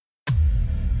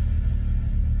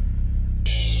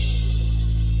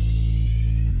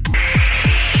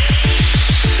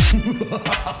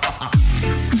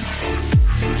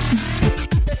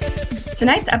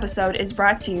Tonight's episode is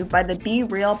brought to you by the Be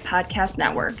Real Podcast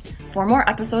Network. For more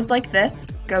episodes like this,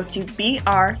 go to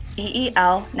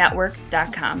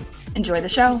BREELnetwork.com. Enjoy the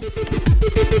show.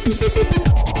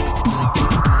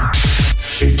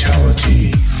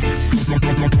 Fatality.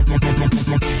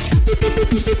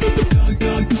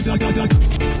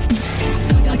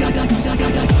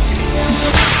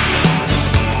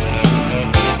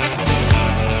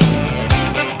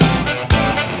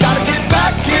 Gotta get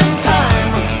back in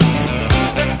time.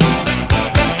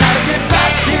 Gotta get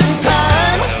back in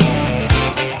time.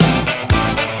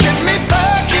 Get me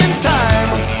back in time.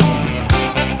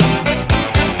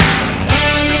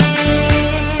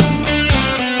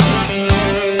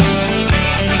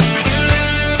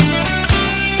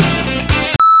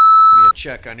 Give me a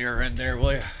check on your end there,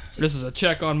 will you? This is a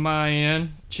check on my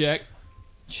end. Check.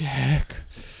 Check.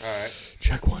 All right.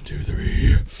 Check 1, 2,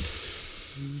 3.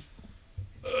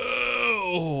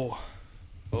 Oh.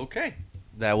 Okay.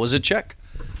 That was a check.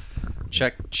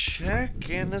 Check,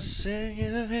 and a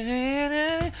second of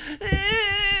it.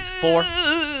 4,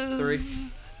 3.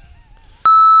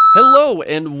 Hello,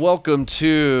 and welcome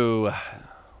to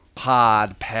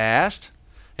Podpast.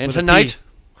 And With a tonight... P.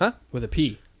 Huh? With a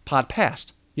P.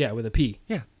 Podpast. Yeah, with a P.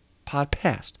 Yeah.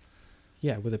 Podpast.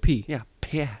 Yeah, with a P. Yeah.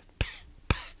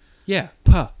 Yeah,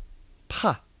 pa.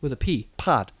 Pa. With a P.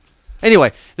 Pod.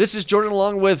 Anyway, this is Jordan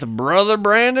along with Brother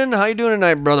Brandon. How you doing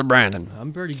tonight, Brother Brandon?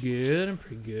 I'm pretty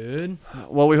good.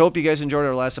 Well, we hope you guys enjoyed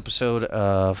our last episode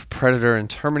of Predator and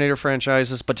Terminator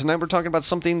franchises, but tonight we're talking about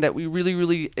something that we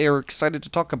really are excited to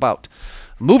talk about.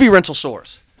 Movie rental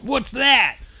stores. What's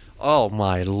that? Oh,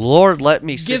 my Lord, let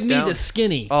me sit Give down. me the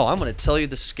skinny. Oh, I'm going to tell you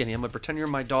the skinny. I'm going to pretend you're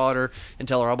my daughter and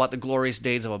tell her all about the glorious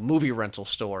days of a movie rental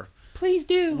store, Please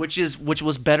do. which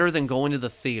was better than going to the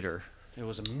theater. It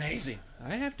was amazing.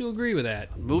 I have to agree with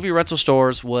that. Movie rental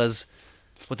stores was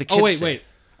what the kids Oh, say. wait.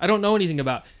 I don't know anything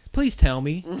about. Please tell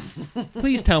me.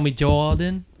 Please tell me,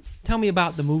 Jordan. Tell me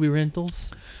about the movie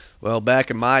rentals. Well,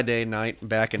 back in my day,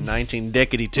 back in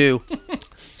 19-dickety-2.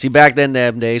 See, back then,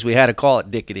 them days, we had to call it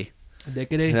dickety.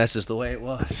 Dickety. That's just the way it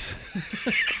was.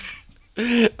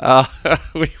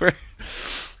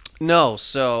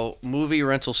 So movie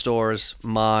rental stores,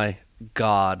 my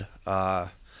God.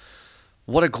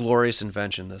 What a glorious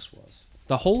invention this was.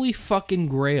 The holy fucking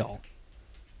grail.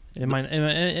 Am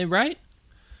I right?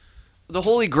 The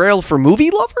holy grail for movie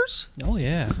lovers? Oh,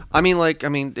 yeah.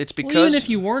 It's because... Well, even if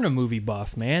you weren't a movie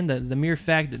buff, man, the mere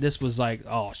fact that this was like,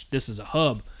 oh, this is a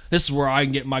hub. This is where I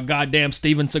can get my goddamn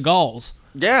Steven Seagals.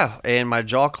 Yeah, and my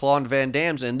Jaw, Claw, and Van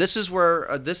Damme's. And this is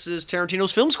where, this is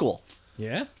Tarantino's film school.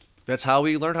 Yeah? That's how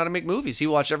he learned how to make movies. He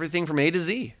watched everything from A to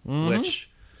Z, which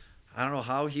I don't know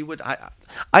how he would.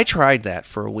 I tried that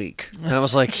for a week, and I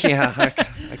was like, yeah,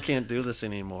 I can't do this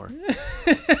anymore.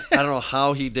 I don't know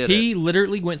how he did it. He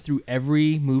literally went through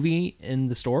every movie in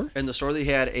the store? In the store that he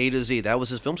had, A to Z, that was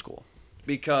his film school.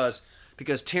 Because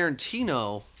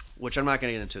Tarantino, which I'm not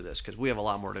going to get into this because we have a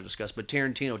lot more to discuss, but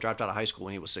Tarantino dropped out of high school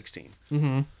when he was 16.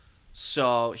 Mm-hmm.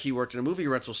 So he worked in a movie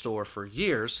rental store for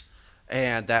years,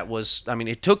 and that was,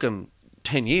 it took him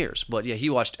 10 years. But yeah,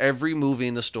 he watched every movie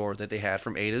in the store that they had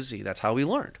from A to Z. That's how he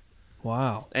learned.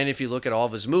 Wow. And if you look at all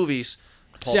of his movies...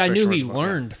 Pulp See, I knew Fiction he was one,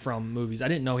 learned from movies. I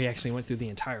didn't know he actually went through the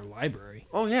entire library.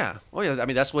 Oh, yeah.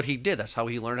 That's what he did. That's how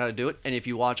he learned how to do it. And if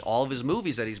you watch all of his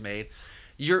movies that he's made,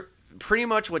 you're pretty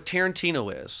much what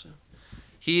Tarantino is.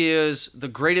 He is the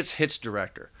greatest hits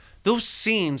director. Those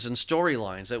scenes and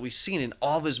storylines that we've seen in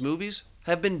all of his movies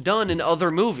have been done in other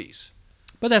movies.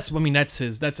 But that's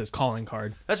his calling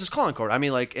card. That's his calling card.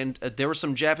 There were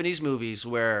some Japanese movies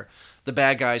where the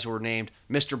bad guys were named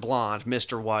Mr. Blonde,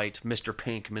 Mr. White, Mr.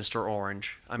 Pink, Mr.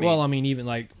 Orange. Even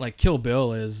like Kill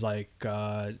Bill is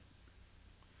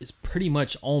is pretty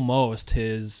much almost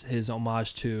his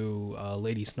homage to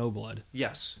Lady Snowblood.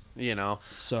 Yes,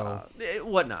 So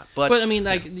whatnot. But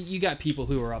you got people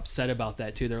who are upset about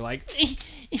that too. They're like,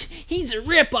 he's a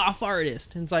rip-off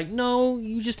artist. And it's like, no,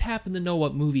 you just happen to know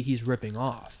what movie he's ripping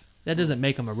off. That doesn't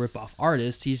make him a rip-off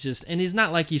artist. He's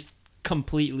not like he's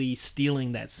completely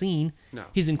stealing that scene. No.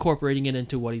 He's incorporating it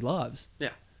into what he loves. Yeah.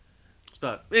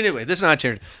 But anyway, this is not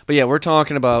charity. But yeah, we're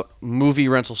talking about movie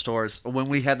rental stores. When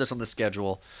we had this on the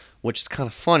schedule, which is kind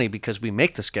of funny because we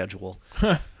make the schedule,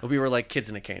 we were like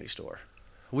kids in a candy store.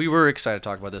 We were excited to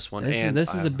talk about this one.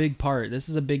 This is a big part. This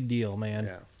is a big deal, man.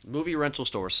 Yeah. Movie rental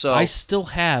stores. So I still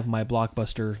have my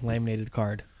Blockbuster laminated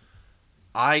card.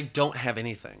 I don't have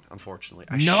anything, unfortunately.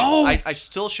 I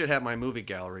still should have my movie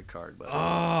gallery card, but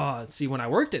Oh, see, when I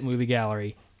worked at Movie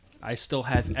Gallery, I still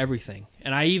have everything,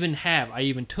 and I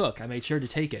made sure to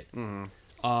take it. Mm-hmm.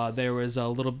 there was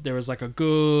like a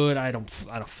good, I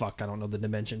don't know the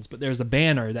dimensions, but there's a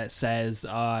banner that says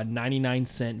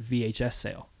 99-cent VHS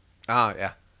sale, Oh,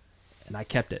 yeah. and I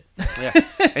kept it. Yeah.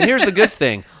 And here's the good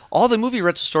thing. All the movie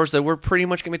rental stores that we're pretty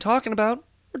much going to be talking about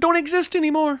don't exist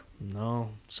anymore.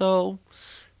 No. So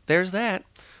there's that.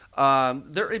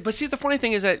 But see, the funny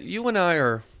thing is that you and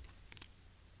I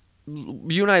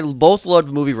both loved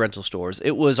movie rental stores.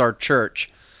 It was our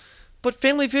church. But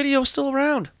Family Video's still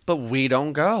around. But we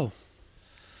don't go.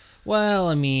 Well,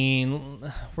 I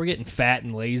mean, we're getting fat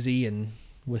and lazy, and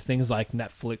with things like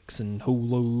Netflix and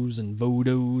Hulu's and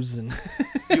Vudu's and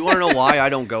You want to know why I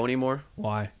don't go anymore?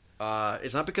 why?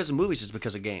 It's not because of movies. It's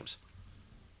because of games.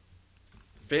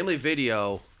 Family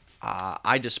Video,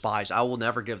 I despise. I will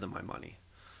never give them my money.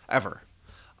 Ever.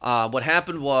 What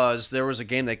happened was there was a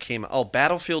game that came out. Oh,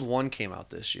 Battlefield 1 came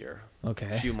out this year. Okay.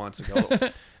 A few months ago.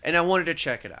 And I wanted to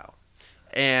check it out.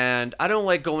 And I don't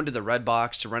like going to the Red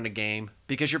Box to rent a game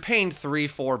because you're paying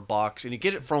 $3-4 and you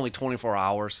get it for only 24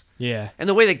 hours. Yeah. And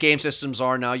the way the game systems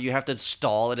are now, you have to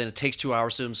install it and it takes 2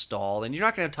 hours to install and you're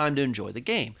not going to have time to enjoy the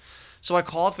game. So I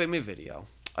called Family Video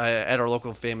at our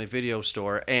local Family Video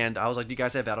store and I was like, do you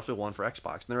guys have Battlefield 1 for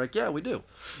Xbox? And they're like, yeah, we do.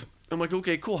 I'm like,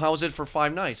 okay, cool. How is it for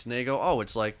 5 nights? And they go, oh,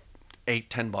 it's like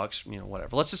 $8-10,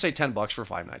 whatever. Let's just say $10 for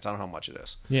 5 nights. I don't know how much it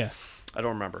is. Yeah. I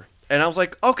don't remember. And I was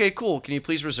like, okay, cool. Can you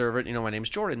please reserve it? My name's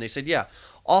Jordan. They said, yeah.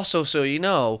 Also, so you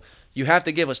know, you have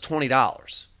to give us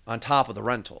 $20 on top of the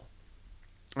rental.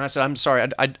 And I said, I'm sorry,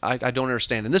 I don't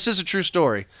understand. And this is a true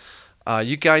story.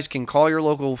 You guys can call your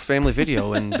local Family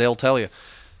Video and they'll tell you.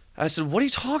 I said, what are you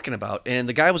talking about? And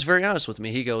the guy was very honest with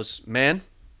me. He goes, man,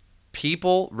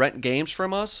 people rent games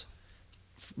from us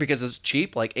because it's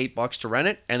cheap, like $8 to rent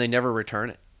it, and they never return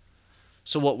it.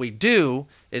 So what we do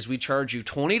is we charge you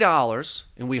 $20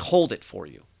 and we hold it for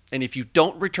you. And if you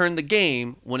don't return the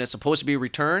game when it's supposed to be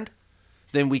returned,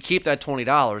 then we keep that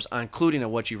 $20, including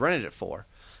what you rented it for.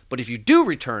 But if you do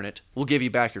return it, we'll give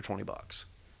you back your $20.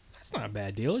 That's not a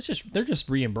bad deal. They're just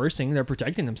reimbursing. They're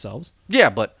protecting themselves. Yeah,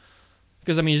 but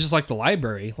Because, I mean, it's just like the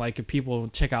library. Like, if people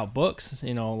check out books,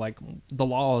 like, the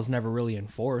law is never really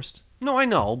enforced. no, I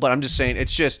know, but I'm just saying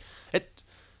it's an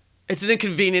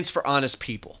inconvenience for honest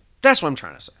people. That's what I'm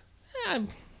trying to say.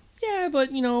 Yeah,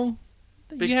 but, you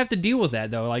have to deal with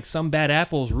that, though. Like, some bad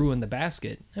apples ruin the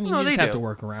basket. I mean, No, you just they have do. to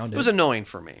work around it. It was annoying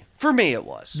for me. For me, it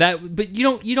was. But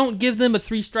you don't give them a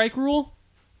 3-strike rule?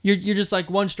 You're just like,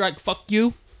 1 strike, fuck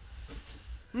you?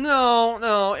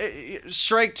 No.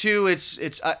 Strike 2.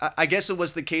 I guess it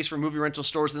was the case for movie rental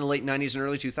stores in the late '90s and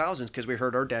early 2000s because we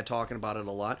heard our dad talking about it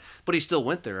a lot. But he still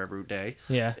went there every day.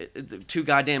 Yeah. Too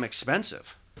goddamn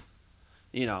expensive.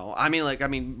 So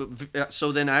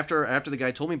then after the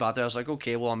guy told me about that, I was like,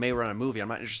 okay, well, I may run a movie. I'm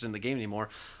not interested in the game anymore.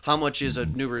 How much is a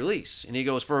new release? And he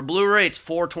goes, for a Blu-ray, it's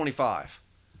 $4.25.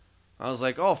 I was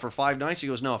like, oh, for 5 nights? He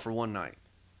goes, no, for 1 night.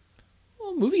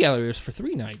 Well, movie gallery is for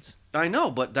 3 nights. I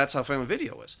know, but that's how Family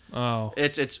Video is. Oh.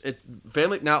 It's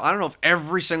Family. Now, I don't know if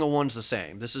every single one's the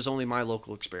same. This is only my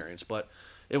local experience, but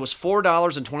it was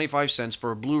 $4.25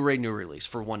 for a Blu-ray new release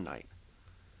for 1 night.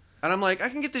 And I'm like, I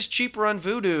can get this cheaper on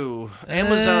Vudu,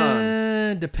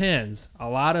 Amazon. Depends. A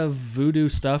lot of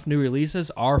Vudu stuff, new releases,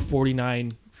 are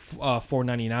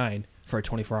 $4.99 for a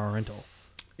 24-hour rental.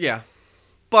 Yeah,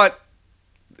 but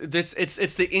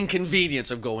it's the inconvenience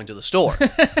of going to the store,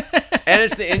 and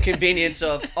it's the inconvenience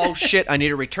of, oh shit, I need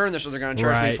to return this, so they're going to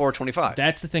charge me $4.25.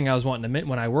 That's the thing I was wanting to admit.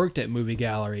 When I worked at Movie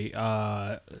Gallery,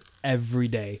 every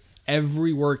day,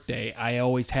 every work day, I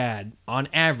always had, on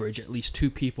average, at least 2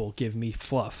 people give me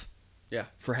fluff. Yeah,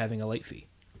 for having a late fee.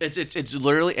 It's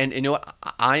literally, and you know what?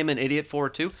 I am an idiot for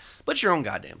it too, but it's your own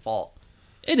goddamn fault.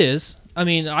 It is. I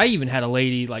mean, I even had a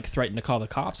lady threaten to call the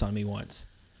cops on me once.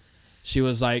 She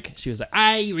was like,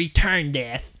 I returned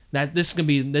this. This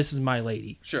is my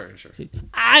lady. Sure.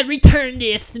 I returned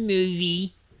this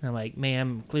movie. And I'm like,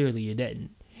 ma'am, clearly you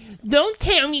didn't. Don't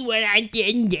tell me what I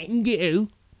did and didn't do.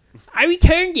 I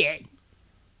returned it.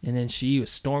 And then as she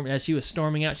was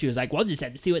storming out, she was like, we'll just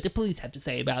have to see what the police have to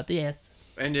say about this.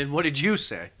 And then what did you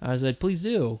say? I was like, please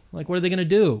do. Like, what are they going to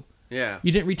do? Yeah.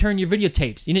 You didn't return your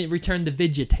videotapes. You didn't return the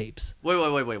videotapes.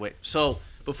 Wait. So,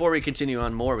 before we continue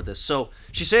on more with this, so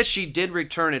she said she did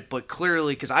return it, but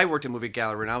clearly, because I worked at Movie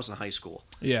Gallery when I was in high school.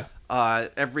 Yeah.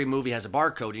 Every movie has a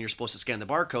barcode, and you're supposed to scan the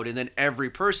barcode, and then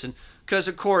every person, because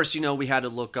of course, we had to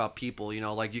look up people,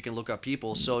 like you can look up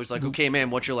people. So it's like, okay, man,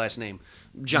 what's your last name?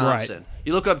 Johnson. Right.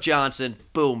 You look up Johnson,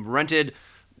 boom, rented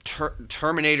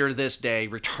Terminator this day,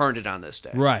 returned it on this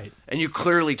day. Right. And you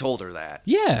clearly told her that.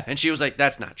 Yeah. And she was like,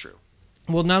 that's not true.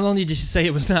 Well, not only did she say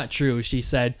it was not true, she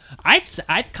said,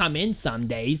 I've come in some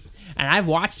days, and I've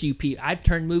watched you people. I've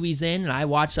turned movies in, and I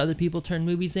watched other people turn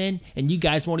movies in, and you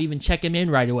guys won't even check them in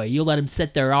right away. You'll let them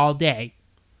sit there all day.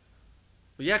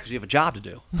 Well, yeah, because you have a job to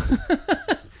do.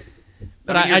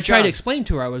 But I mean, your I tried job- to explain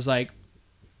to her. I was like,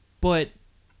 but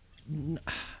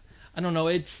I don't know.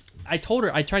 I told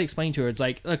her, I tried to explain to her. It's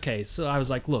like, okay, so I was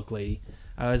like, look, lady.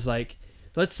 I was like,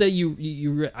 let's say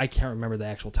you I can't remember the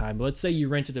actual time, but let's say you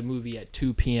rented a movie at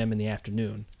 2 p.m. in the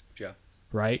afternoon. Yeah.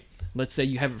 Right? Let's say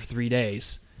you have it for 3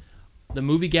 days. The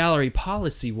movie gallery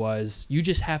policy was you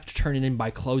just have to turn it in by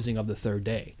closing of the third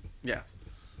day. Yeah.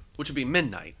 Which would be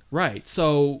midnight. Right.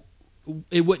 So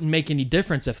it wouldn't make any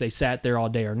difference if they sat there all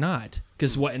day or not.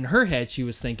 Because what in her head she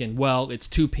was thinking, well, it's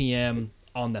 2 p.m.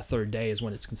 on the third day is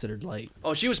when it's considered late.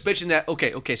 Oh, she was bitching that.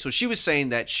 Okay. So she was saying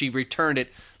that she returned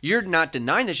it. You're not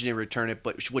denying that she didn't return it,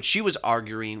 but what she was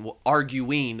arguing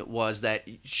was that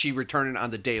she returned it on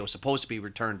the day it was supposed to be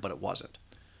returned, but it wasn't.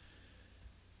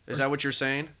 Is that what you're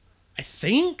saying?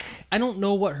 I don't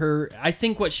know what I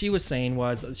think what she was saying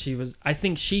was I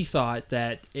think she thought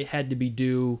that it had to be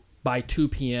due by 2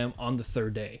 p.m. on the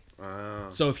third day. Oh.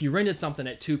 So if you rented something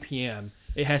at 2 p.m.,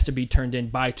 it has to be turned in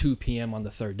by 2 p.m. on the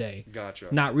third day. Gotcha.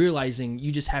 Not realizing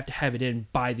you just have to have it in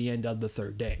by the end of the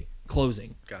third day,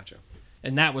 closing. Gotcha.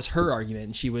 And that was her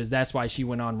argument. And that's why she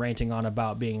went on ranting on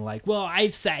about being like, well,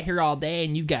 I've sat here all day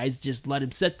and you guys just let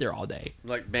him sit there all day.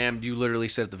 Like, ma'am, you literally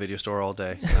sit at the video store all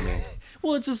day. I mean,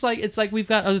 Well, it's like we've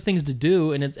got other things to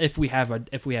do, and if we have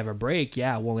a break,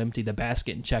 yeah, we'll empty the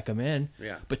basket and check them in.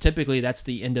 Yeah. But typically, that's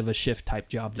the end of a shift type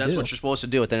job. that's what you're supposed to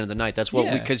do at the end of the night. That's what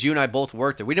Yeah. because you and I both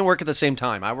worked there. We didn't work at the same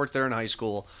time. I worked there in high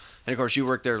school, and of course, you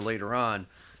worked there later on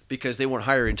because they won't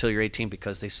hire you until you're 18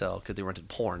 because they rented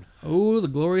porn. Oh, the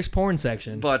glorious porn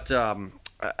section. But that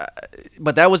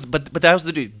was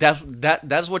the dude.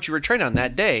 That's what you were trained on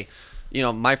that day. You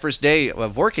know, my first day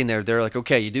of working there, they're like,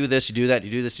 okay, you do this, you do that,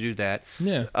 you do this, you do that.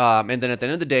 Yeah. And then at the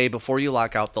end of the day, before you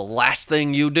lock out, the last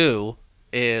thing you do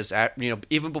is,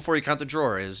 even before you count the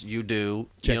drawer, is you do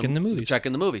Checking the movies.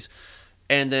 Checking the movies.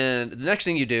 And then the next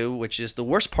thing you do, which is the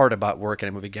worst part about working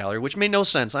at a movie gallery, which made no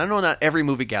sense. I know not every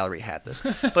movie gallery had this,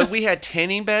 but we had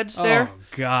tanning beds there. Oh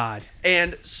God.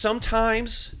 And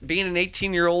sometimes, being an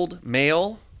 18-year-old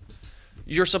male,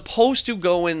 you're supposed to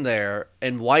go in there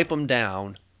and wipe them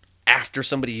down after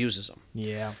somebody uses them.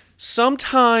 Yeah.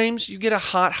 Sometimes you get a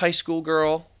hot high school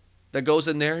girl that goes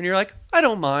in there and you're like, I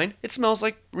don't mind. It smells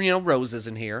like, roses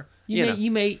in here.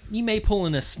 You may pull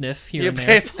in a sniff here You and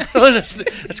pay there.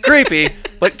 It's creepy,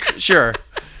 but sure.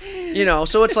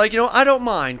 So it's like, I don't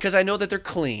mind because I know that they're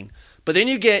clean. But then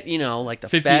you get, like the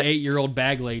 58-year-old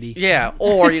bag lady. Yeah,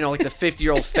 or, like the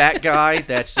 50-year-old fat guy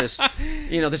that's just,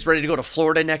 that's ready to go to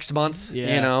Florida next month,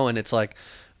 Yeah. and it's like,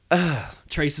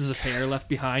 Traces of hair left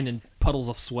behind and puddles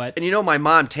of sweat. and my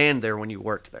mom tanned there when you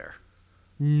worked there.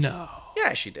 No.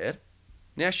 Yeah, she did.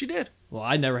 Yeah, she did. Well,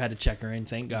 I never had to check her in,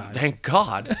 thank God. Thank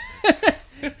God.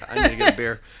 I need to get a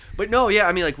beer. But no, yeah,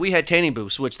 I mean, like, we had tanning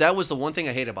booths, which that was the one thing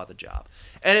I hate about the job.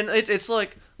 And it's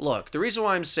like, look, the reason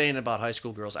why I'm saying about high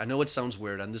school girls, I know it sounds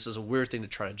weird, and this is a weird thing to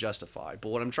try to justify, but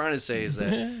what I'm trying to say is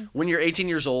that when you're 18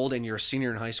 years old and you're a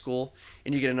senior in high school,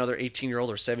 and you get another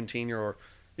 18-year-old or 17-year-old or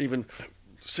even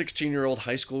 16-year-old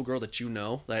high school girl that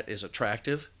that is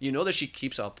attractive, that she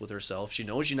keeps up with herself, she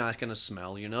knows you're not going to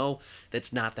smell,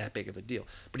 that's not that big of a deal.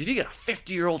 But if you get a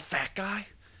 50-year-old fat guy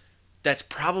that's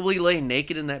probably laying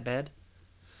naked in that bed,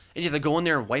 and you have to go in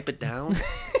there and wipe it down,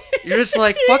 you're just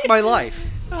like, fuck my life.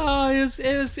 Oh,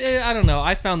 I don't know.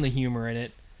 I found the humor in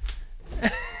it.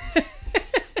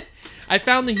 I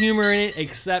found the humor in it,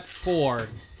 except for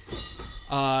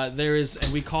and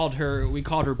we called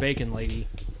her Bacon Lady.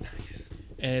 Nice.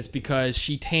 And it's because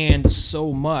she tanned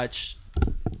so much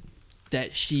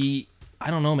that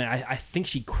I don't know, man. I think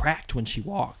she cracked when she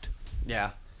walked.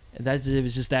 Yeah. It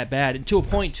was just that bad, and to a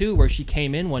point too where she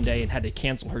came in one day and had to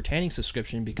cancel her tanning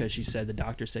subscription because the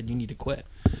doctor said you need to quit.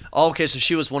 Oh, okay, so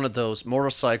she was one of those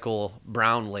motorcycle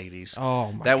brown ladies.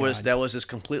 Oh my that God. That was just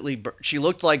completely. She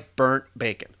looked like burnt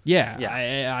bacon. Yeah,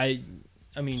 Yeah.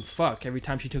 I mean, fuck. Every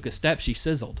time she took a step, she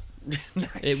sizzled.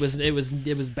 Nice. It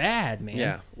was bad, man.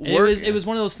 Yeah. And it was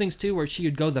one of those things too where she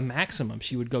would go the maximum.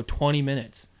 She would go 20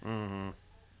 minutes. Mm-hmm.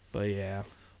 But yeah.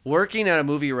 Working at a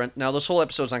movie now this whole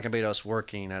episode's not gonna be about us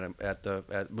working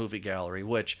at movie gallery,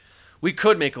 which we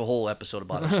could make a whole episode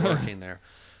about us working there.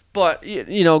 But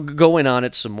going on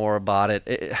it some more about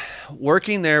it,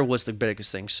 working there was the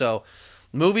biggest thing. So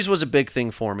movies was a big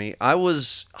thing for me. I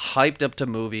was hyped up to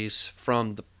movies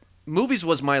movies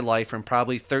was my life from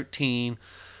probably 13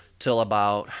 till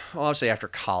about, I'll say after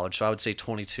college. So I would say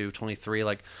 22, 23.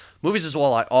 Like Movies is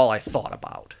all I thought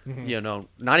about.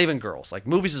 Not even girls. Like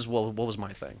movies is what was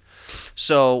my thing.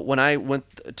 So when I went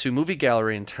to movie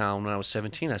gallery in town when I was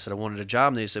 17, I said I wanted a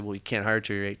job, and they said, well, you can't hire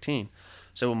till you're 18.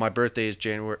 So well, my birthday is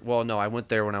January. Well, no, I went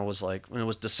there when it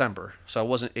was December, so I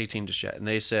wasn't 18 just yet. And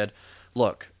they said,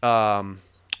 look,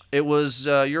 it was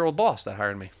your old boss that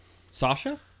hired me.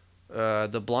 Sasha?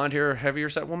 The blonde hair, heavier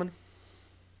set woman.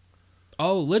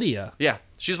 Oh, Lydia. Yeah,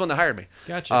 she's the one that hired me.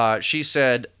 Gotcha. She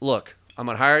said, look, I'm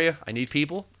going to hire you. I need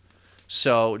people.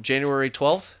 So January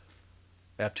 12th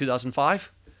of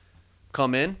 2005,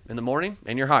 come in the morning,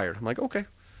 and you're hired. I'm like, okay.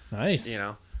 Nice.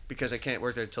 Because I can't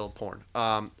work there till porn.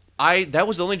 That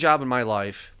was the only job in my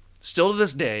life, still to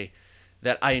this day,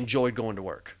 that I enjoyed going to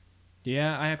work.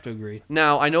 Yeah, I have to agree.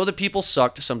 Now, I know the people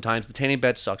sucked sometimes. The tanning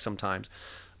bed sucked sometimes.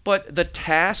 But the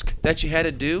task that you had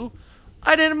to do,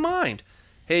 I didn't mind.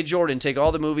 Hey, Jordan, take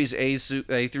all the movies A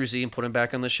through Z and put them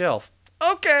back on the shelf.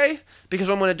 Okay. Because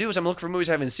what I'm going to do is I'm looking for movies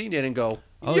I haven't seen yet and go,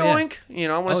 yoink.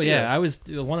 I want to see it. I was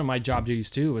one of my job duties,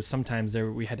 too, was sometimes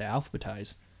we had to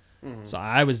alphabetize. Mm-hmm. So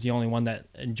I was the only one that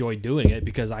enjoyed doing it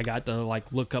because I got to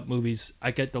look up movies.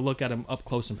 I get to look at them up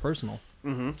close and personal.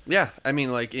 Mm-hmm. Yeah, I mean,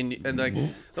 the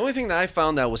only thing that I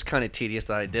found that was kind of tedious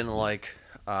that I didn't like,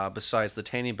 besides the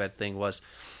tanning bed thing, was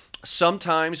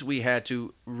sometimes we had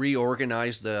to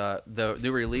reorganize the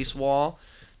release wall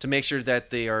to make sure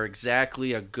that they are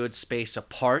exactly a good space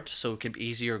apart, so it can be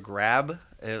easier to grab.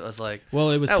 It was like, well,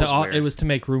 it was to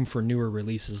make room for newer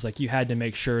releases. Like you had to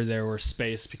make sure there was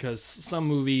space because some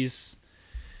movies,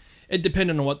 it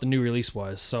depended on what the new release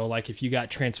was. So like if you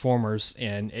got Transformers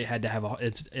and it had to have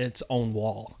its own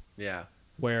wall. Yeah.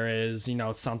 Whereas,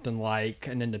 something like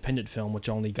an independent film, which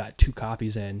only got 2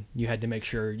 copies in, you had to make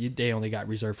sure they only got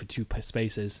reserved for 2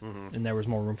 spaces, and there was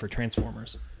more room for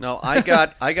Transformers. No, I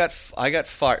got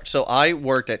fired. So I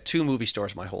worked at 2 movie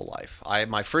stores my whole life.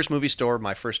 My first movie store,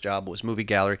 my first job was Movie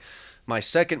Gallery. My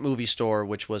second movie store,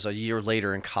 which was a year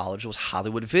later in college, was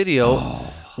Hollywood Video,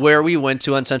 where we went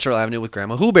to on Central Avenue with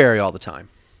Grandma Hooberry all the time.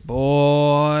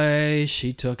 Boy,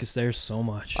 she took us there so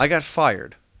much. I got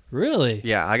fired. Really?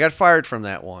 Yeah, I got fired from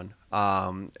that one.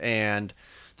 And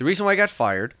the reason why I got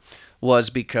fired was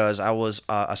because I was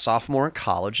a sophomore in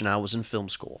college and I was in film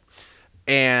school.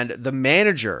 And the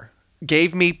manager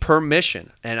gave me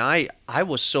permission, and I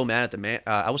was so mad at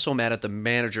I was so mad at the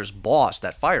manager's boss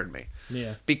that fired me.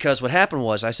 Yeah. Because what happened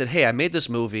was I said, "Hey, I made this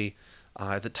movie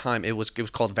at the time it was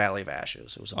called Valley of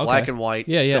Ashes. It was a black and white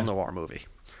film noir movie.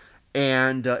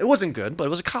 And it wasn't good, but it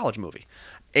was a college movie.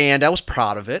 And I was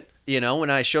proud of it. When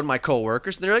I showed my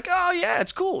coworkers, they're like, "Oh yeah,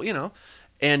 it's cool,"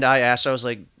 And I asked, I was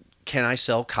like, "Can I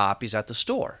sell copies at the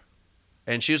store?"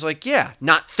 And she was like, "Yeah,"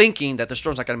 not thinking that the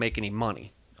store's not going to make any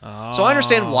money. Oh. So I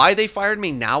understand why they fired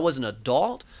me now as an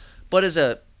adult, but as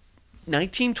a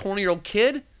 19, 20-year-old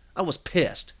kid, I was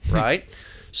pissed, right?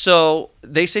 So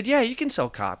they said, "Yeah, you can sell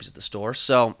copies at the store."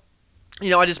 So,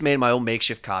 I just made my own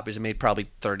makeshift copies. I made probably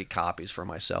 30 copies for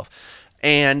myself.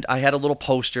 And I had a little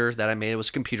poster that I made. It was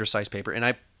computer-sized paper, and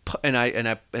I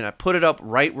put it up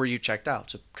right where you checked out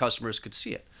so customers could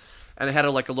see it. And I had a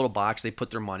little box. They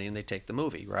put their money and they take the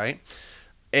movie, right?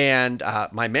 And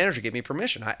my manager gave me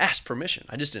permission. I asked permission.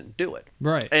 I just didn't do it.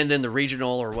 Right. And then the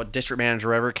regional or what district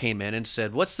manager ever came in and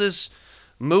said, "What's this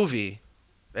movie?"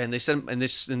 And they said, and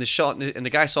the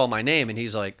guy saw my name and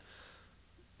he's like,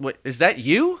 "What, is that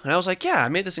you?" And I was like, "Yeah, I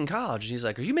made this in college." And he's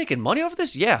like, "Are you making money off of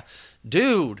this?" "Yeah."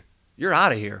 "Dude, you're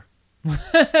out of here."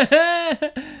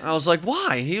 I was like,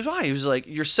 "Why?" He was like,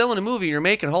 "You're selling a movie and you're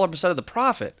making 100% of the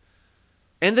profit.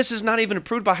 And this is not even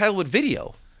approved by Hollywood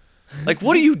Video. Like,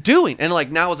 what are you doing?" And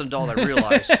now as an adult, I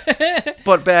realized.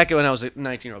 But back when I was a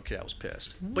 19-year-old kid, I was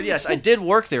pissed. But yes, I did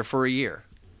work there for a year.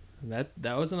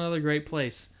 That was another great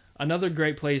place. Another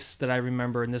great place that I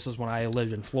remember, and this is when I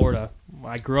lived in Florida.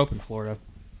 I grew up in Florida.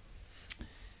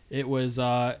 It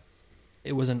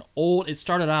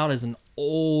started out as an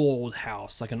old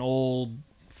house, like an old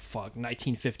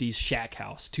 1950s shack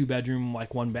house, 2-bedroom,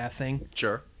 1-bath thing.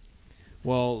 Sure.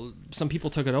 Well, some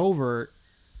people took it over.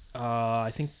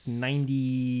 I think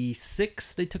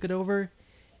 96 they took it over,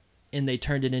 and they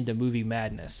turned it into Movie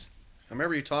Madness. I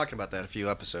remember you talking about that a few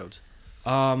episodes.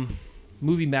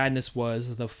 Movie Madness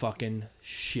was the fucking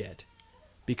shit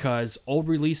because old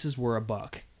releases were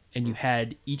 $1, and you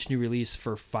had each new release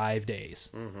for 5 days.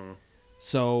 Mm-hmm.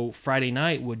 So Friday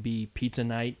night would be pizza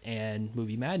night and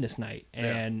Movie Madness night,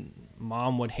 and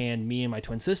Mom would hand me and my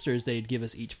twin sisters. They'd give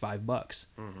us each $5,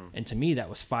 and to me that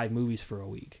was 5 movies for a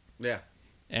week. Yeah.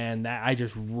 And that I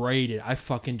just raided. I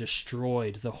fucking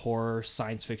destroyed the horror,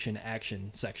 science fiction,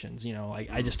 action sections.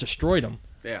 I just destroyed them.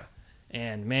 Yeah.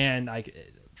 And man,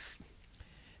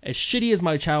 as shitty as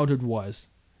my childhood was,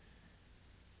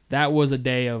 That was a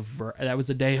day of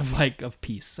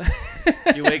peace.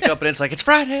 You wake up and it's like, it's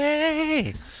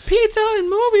Friday. Pizza and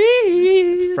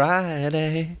movies.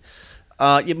 Friday.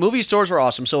 Yeah, movie stores were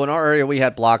awesome. So in our area, we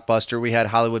had Blockbuster, we had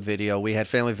Hollywood Video, we had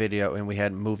Family Video, and we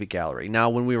had Movie Gallery. Now,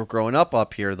 when we were growing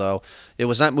up here, though, it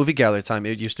was not Movie Gallery at the time.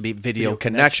 It used to be Video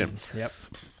Connection. Yep.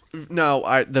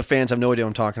 No, the fans have no idea what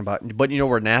I'm talking about. But you know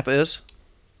where Napa is?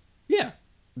 Yeah.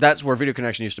 That's where Video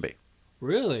Connection used to be.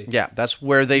 Really? Yeah, that's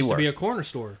where they Used were. to be a corner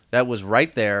store. That was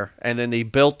right there, and then they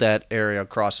built that area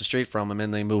across the street from them,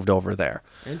 and they moved over there.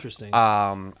 Interesting.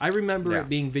 I I remember yeah. it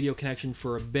being Video Connection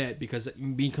for a bit because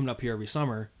me coming up here every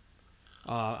summer,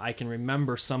 I can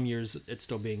remember some years it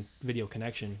still being Video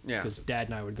Connection. Yeah. Because Dad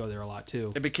and I would go there a lot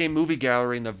too. It became Movie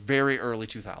Gallery in the very early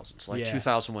 2000s, like Yeah.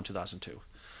 2001, 2002.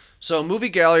 So Movie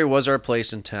Gallery was our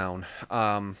place in town.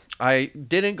 I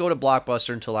didn't go to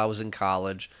Blockbuster until I was in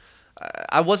college.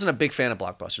 I wasn't a big fan of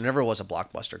Blockbuster. Never was a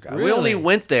Blockbuster guy. We only Really?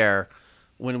 went there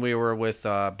when we were with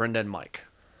Brenda and Mike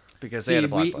because they See, had a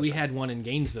Blockbuster. we had one in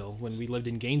Gainesville when we lived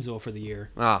in Gainesville for the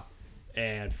year. Ah.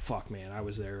 And fuck, man, I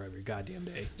was there every goddamn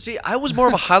day. See, I was more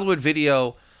of a Hollywood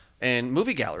Video and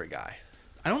Movie Gallery guy.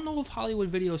 I don't know if Hollywood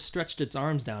Video stretched its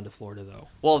arms down to Florida, though.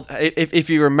 Well, if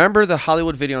you remember the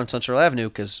Hollywood Video on Central Avenue,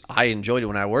 because I enjoyed it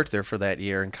when I worked there for that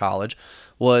year in college,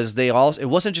 it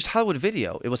wasn't just Hollywood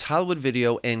Video. It was Hollywood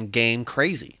Video and Game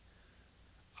Crazy.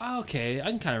 Okay, I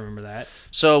can kind of remember that.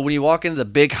 So when you walk into the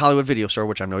big Hollywood Video store,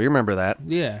 which I know you remember that,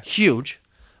 Yeah. huge,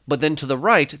 but then to the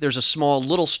right, there's a small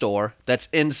little store that's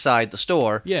inside the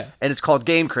store. Yeah. And it's called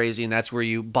Game Crazy, and that's where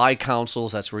you buy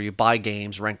consoles, that's where you buy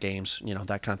games, rent games,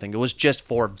 that kind of thing. It was just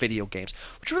for video games,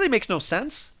 which really makes no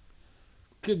sense.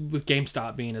 Good with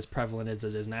GameStop being as prevalent as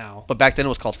it is now. But back then it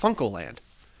was called FuncoLand.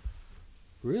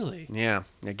 Really? Yeah.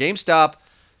 GameStop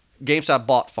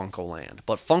bought FuncoLand,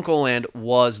 but FuncoLand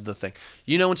was the thing.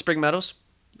 In Spring Meadows,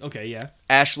 Okay, yeah.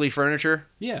 Ashley Furniture,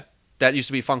 Yeah. that used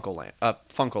to be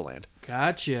FuncoLand.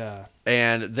 Gotcha.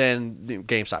 And then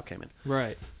GameStop came in.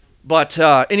 Right. But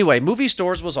anyway, movie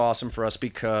stores was awesome for us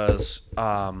because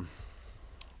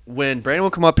when Brandon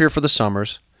would come up here for the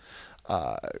summers,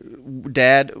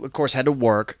 Dad, of course, had to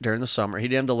work during the summer. He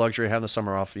didn't have the luxury of having the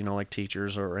summer off, like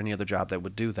teachers or any other job that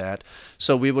would do that.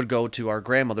 So we would go to our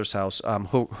grandmother's house,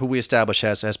 who we established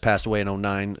has passed away in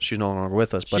 2009. She's no longer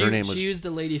with us, but her name was... She was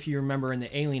the lady, if you remember in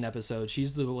the Alien episode,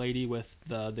 she's the lady with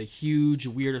the huge,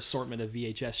 weird assortment of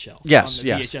VHS shelves. Yes, the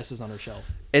yes. VHSs on her shelf.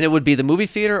 And it would be the movie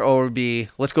theater or it would be,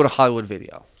 let's go to Hollywood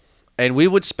Video. And we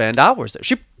would spend hours there.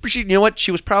 She you know what?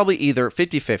 She was probably either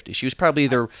 50-50. She was probably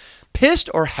either pissed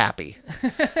or happy.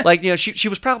 She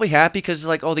was probably happy because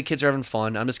like, oh, the kids are having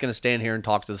fun. I'm just going to stand here and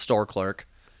talk to the store clerk.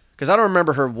 Because I don't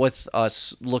remember her with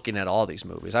us looking at all these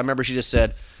movies. I remember she just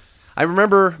said,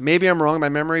 maybe I'm wrong in my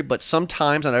memory, but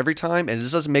sometimes, not every time, and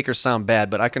this doesn't make her sound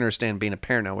bad, but I can understand being a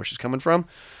parent now where she's coming from.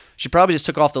 She probably just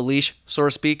took off the leash, so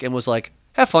to speak, and was like,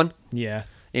 have fun. Yeah.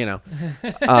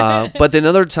 But then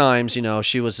other times,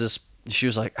 she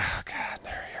was like, oh God,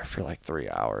 they're here for like 3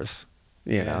 hours,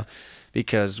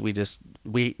 because we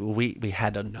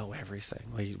had to know everything.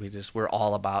 We're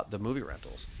all about the movie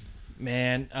rentals.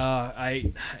 Man,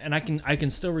 I can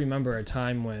still remember a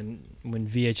time when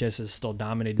VHSs still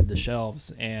dominated the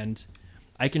shelves, and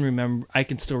I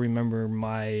can still remember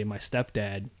my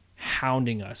stepdad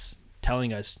hounding us,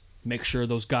 telling us, make sure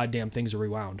those goddamn things are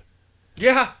rewound.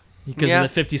 Yeah. Because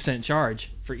of the 50-cent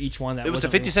charge for each one that it was a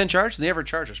 50-cent charge? They never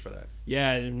charged us for that.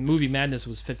 Yeah, and Movie Madness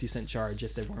was 50-cent charge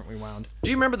if they weren't rewound.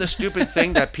 Do you remember the stupid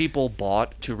thing that people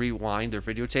bought to rewind their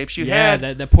videotapes?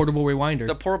 That portable rewinder.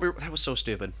 The portable, that was so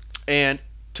stupid. And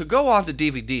to go off the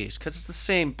DVDs, because it's the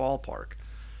same ballpark,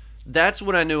 that's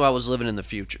when I knew I was living in the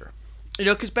future.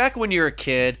 Because back when you're a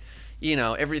kid,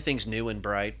 everything's new and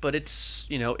bright, but it's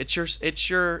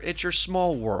your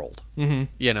small world.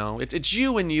 Mm-hmm. It's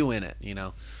you and you in it,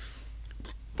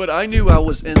 But I knew I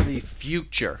was in the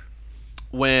future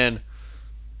when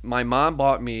my mom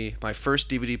bought me my first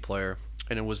DVD player,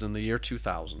 and it was in the year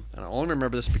 2000. And I only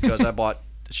remember this because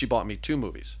she bought me 2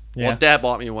 movies. Yeah. Well, Dad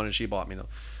bought me one, and she bought me no.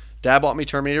 Dad bought me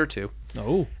Terminator 2.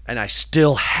 Oh. And I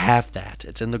still have that.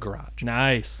 It's in the garage.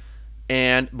 Nice.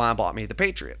 And Mom bought me The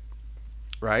Patriot,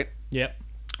 right? Yep.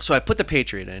 So I put The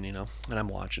Patriot in, and I'm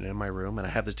watching it in my room, and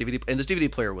I have this DVD, and this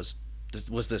DVD player was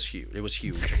this huge. It was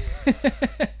huge.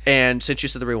 And since you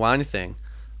said the rewind thing,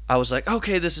 I was like,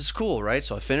 okay, this is cool, right?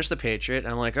 So I finished The Patriot, and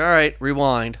I'm like, all right,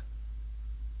 rewind.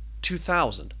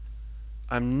 2000.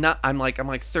 I'm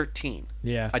like 13.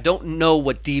 Yeah. I don't know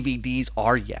what DVDs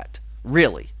are yet,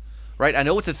 really, right? I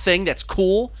know it's a thing that's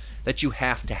cool that you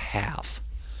have to have.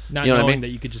 Not You know what I knowing mean? that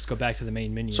you could just go back to the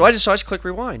main menu. So I just click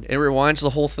rewind. It rewinds the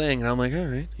whole thing, and I'm like, all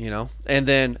right, And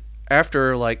then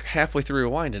after like halfway through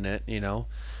rewinding it,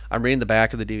 I'm reading the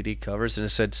back of the DVD covers and it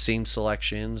said scene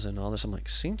selections and all this. I'm like,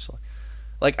 scene select?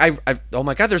 Like I oh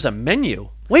my God, there's a menu.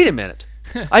 Wait a minute.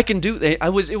 I can do it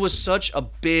was such a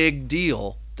big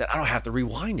deal that I don't have to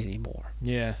rewind anymore.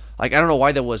 Yeah. Like I don't know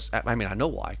why that was. I mean, I know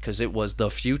why, because it was the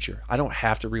future. I don't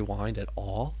have to rewind at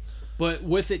all. But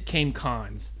with it came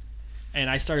cons, and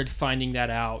I started finding that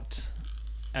out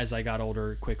as I got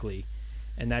older quickly,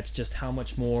 and that's just how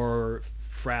much more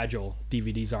fragile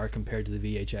DVDs are compared to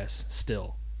the VHS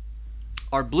still.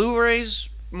 Are Blu-rays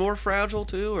more fragile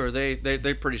too, or are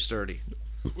they're pretty sturdy?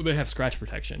 They have scratch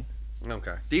protection.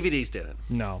 Okay. DVDs didn't.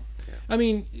 No. Yeah. I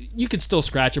mean, you could still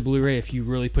scratch a Blu-ray if you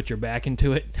really put your back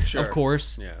into it, Sure. of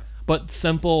course. Yeah. But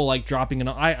simple, like dropping it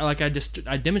on,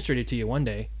 I demonstrated to you one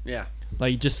day, Yeah.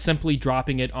 like just simply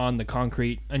dropping it on the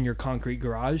concrete, in your concrete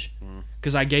garage,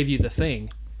 because I gave you the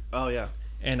thing, Oh yeah.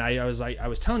 and I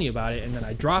was telling you about it, and then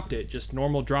I dropped it, just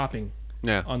normal dropping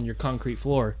Yeah. on your concrete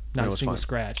floor, not it a was single fine.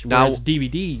 scratch. Now- Whereas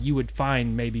DVD, you would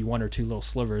find maybe one or two little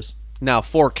slivers. Now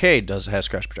 4K has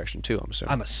scratch protection too. I'm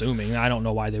assuming. I'm assuming. I don't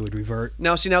know why they would revert.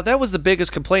 Now that was the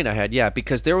biggest complaint I had. Yeah,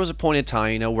 because there was a point in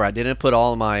time, where I didn't put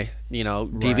all of my,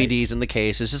 DVDs in the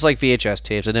cases, just like VHS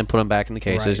tapes. I didn't put them back in the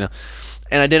cases, Right.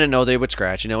 and I didn't know they would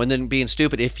scratch, and then being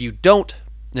stupid. If you don't,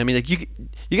 I mean, like you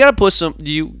got to put some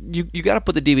you got to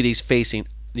put the DVDs facing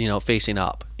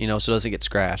up, so it doesn't get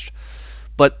scratched.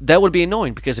 But that would be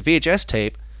annoying because a VHS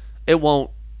tape, it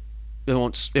won't.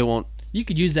 You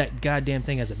could use that goddamn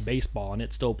thing as a baseball and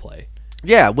it still play.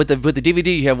 Yeah, with the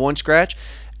DVD, you have one scratch,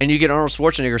 and you get Arnold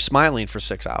Schwarzenegger smiling for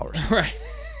 6 hours. Right.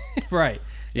 Right.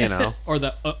 Or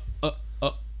the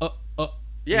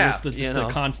Yeah, just the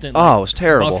constant Oh, it was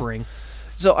terrible. buffering.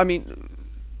 So, I mean,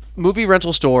 movie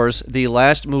rental stores, the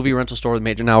last movie rental store, the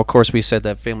major, now, of course, we said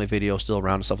that Family Video is still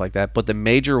around and stuff like that, but the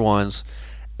major ones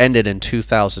ended in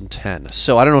 2010.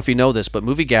 So, I don't know if you know this, but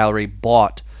Movie Gallery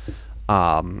bought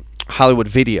Hollywood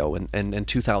Video in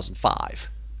 2005.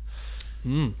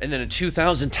 And then in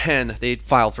 2010, they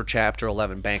filed for Chapter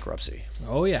 11 bankruptcy.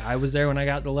 Oh, yeah. I was there when I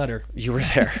got the letter. You were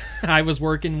there. I was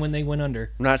working when they went under.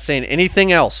 I'm not saying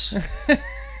anything else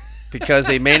because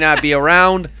they may not be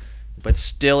around, but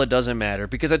still it doesn't matter.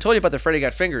 Because I told you about the Freddy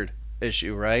Got Fingered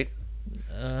issue, right?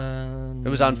 It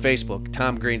was on Facebook,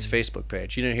 Tom Green's Facebook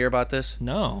page. You didn't hear about this?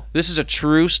 No. This is a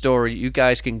true story. You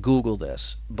guys can Google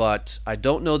this, but I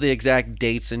don't know the exact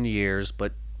dates and years,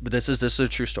 but this is a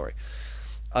true story.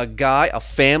 A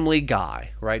family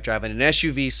guy, right, driving an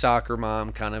SUV, soccer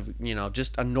mom, kind of,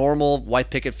 just a normal white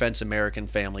picket fence American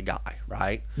family guy,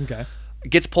 right? Okay.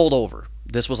 Gets pulled over.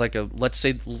 This was like let's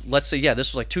say, yeah,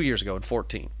 this was like 2 years ago in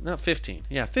 14. Not 15.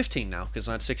 Yeah, 15 now because it's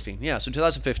not 16. Yeah, so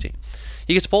 2015.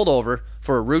 He gets pulled over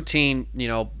for a routine,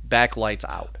 backlights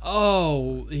out.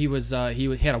 Oh, he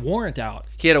had a warrant out.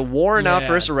 He had a warrant out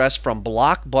for Yeah. his arrest from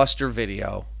Blockbuster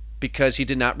Video because he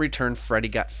did not return Freddy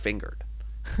Got Fingered.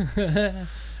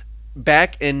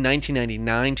 Back in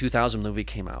 1999, 2000 movie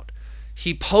came out.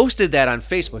 He posted that on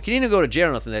Facebook. He didn't even go to jail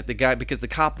or nothing. That the guy, because the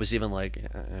cop was even like,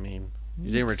 I mean,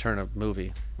 you didn't return a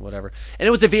movie, whatever. And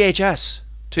it was a VHS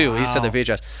too. He said the Wow.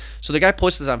 VHS. So the guy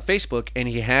posted this on Facebook and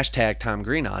he hashtagged Tom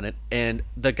Green on it. And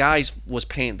the guy was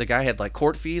paying. The guy had like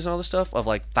court fees and all this stuff of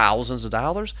like thousands of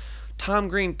dollars. Tom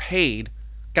Green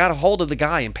got a hold of the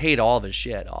guy and paid all of his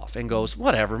shit off and goes,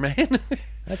 whatever, man.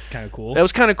 That's kind of cool. That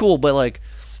was kind of cool, but like,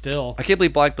 Still. I can't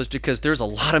believe Blockbuster because there's a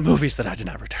lot of movies that I did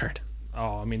not return.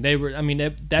 Oh, I mean,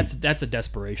 that's a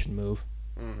desperation move.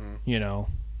 Mm-hmm.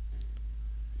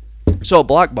 So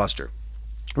Blockbuster.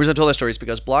 The reason I told that story is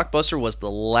because Blockbuster was the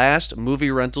last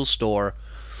movie rental store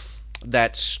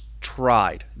that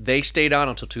tried. They stayed on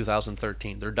until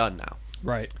 2013. They're done now.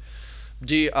 Right.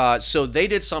 So they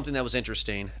did something that was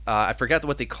interesting. I forgot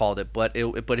what they called it, but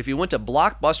if you went to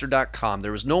Blockbuster.com,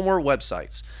 there was no more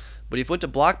websites. But if you went to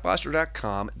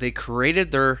Blockbuster.com, they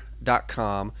created their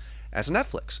 .com as a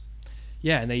Netflix.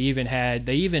 Yeah, and they even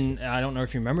I don't know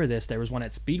if you remember this. There was one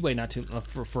at Speedway not too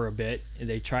for a bit. And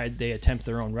they attempt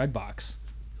their own Redbox.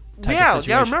 Yeah,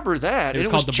 I remember that. It was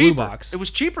And called the cheaper. Blue Box. It was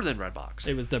cheaper than Redbox.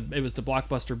 It was the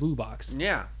Blockbuster Blue Box.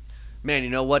 Yeah. Man, you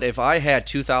know what? If I had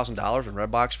 $2,000 when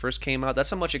Redbox first came out, that's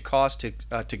how much it cost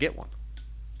to get one.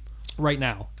 Right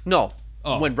now. No.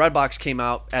 Oh. When Redbox came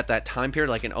out at that time period,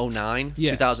 like in 2009,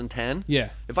 Yeah. 2010. Yeah.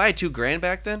 If I had $2,000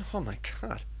 back then, oh my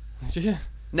God.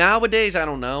 Nowadays, I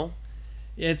don't know.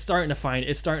 It's starting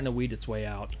to weed its way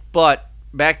out. But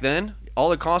back then,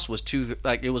 all it cost was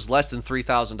it was less than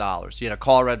 $3,000. You had to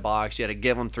call Redbox. You had to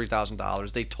give them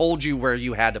 $3,000. They told you where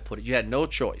you had to put it. You had no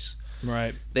choice.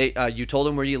 Right. They you told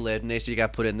them where you lived, and they said you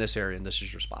got to put it in this area, and this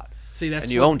is your spot. See, that's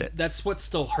and you owned it. That's what's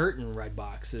still hurting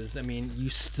Redbox is, I mean, you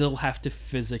still have to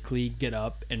physically get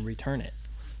up and return it.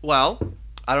 Well,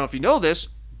 I don't know if you know this,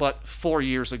 but 4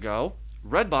 years ago,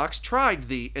 Redbox tried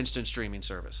the instant streaming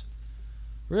service.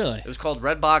 Really? It was called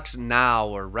Redbox Now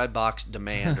or Redbox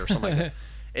Demand or something like that.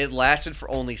 It lasted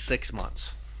for only 6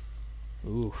 months.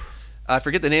 Ooh. I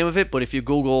forget the name of it, but if you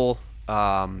Google,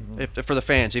 for the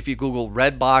fans, if you Google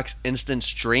Redbox Instant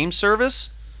Stream Service,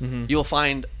 you'll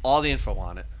find all the info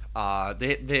on it.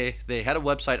 They had a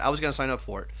website. I was going to sign up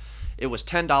for it. It was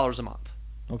 $10 a month,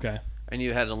 Okay. and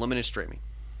you had unlimited streaming.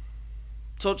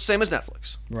 So same as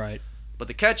Netflix. Right. But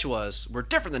the catch was we're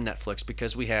different than Netflix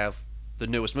because we have the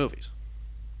newest movies.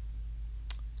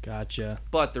 Gotcha.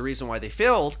 But the reason why they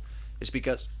failed is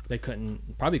because They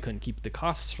probably couldn't keep the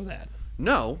costs for that.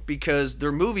 no, because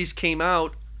their movies came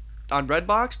out on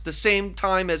Redbox the same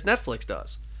time as Netflix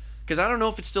does. Because I don't know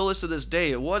if it still is to this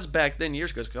day. It was back then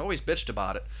years ago. I always bitched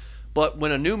about it. But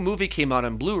when a new movie came out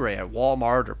on Blu-ray at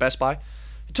Walmart or Best Buy,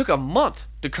 it took a month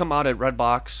to come out at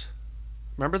Redbox.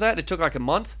 Remember that? It took like a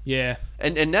month. Yeah.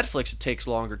 And Netflix, it takes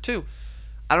longer too.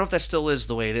 I don't know if that still is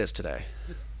the way it is today.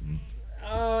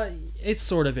 It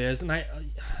sort of is, and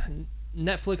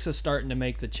Netflix is starting to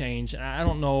make the change. I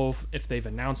don't know if they've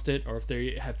announced it or if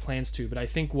they have plans to, but I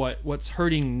think what's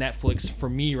hurting Netflix for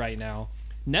me right now,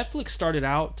 Netflix started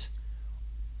out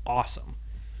awesome.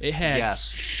 It had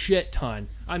Yes. shit ton.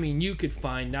 I mean, you could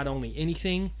find not only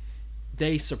anything,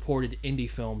 they supported indie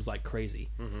films like crazy.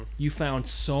 You found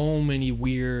so many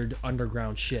weird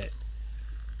underground shit.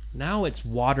 Now it's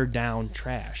watered down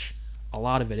trash. A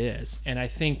lot of it is. And I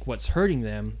think what's hurting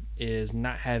them is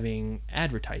not having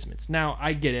advertisements. Now,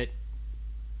 I get it.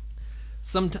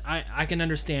 I can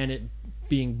understand it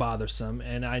being bothersome,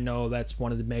 and I know that's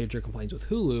one of the major complaints with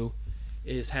Hulu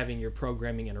is having your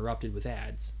programming interrupted with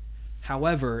ads.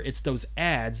 However, it's those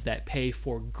ads that pay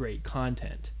for great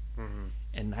content.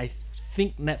 And I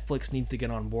think Netflix needs to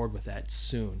get on board with that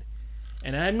soon.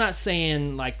 And I'm not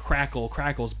saying like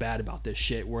Crackle's bad about this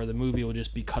shit where the movie will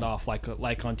just be cut off like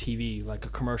on TV, like a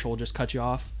commercial will just cut you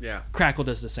off. Yeah. Crackle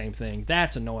does the same thing.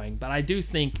 That's annoying. But I do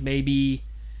think maybe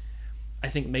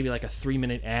like a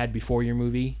 3-minute ad before your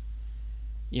movie,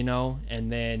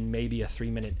 and then maybe a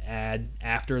 3-minute ad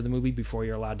after the movie before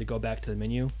you're allowed to go back to the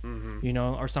menu,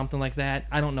 or something like that.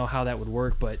 I don't know how that would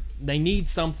work, but they need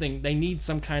something. They need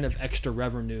some kind of extra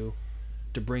revenue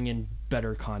to bring in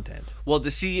better content. Well, the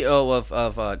CEO of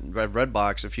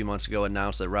Redbox a few months ago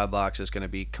announced that Redbox is going to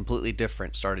be completely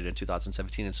different started in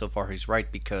 2017, and so far he's right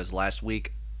because last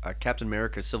week Captain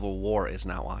America Civil War is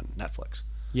now on Netflix.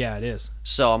 Yeah, it is.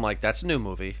 So I'm like, that's a new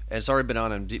movie, and it's already been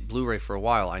on Blu-ray for a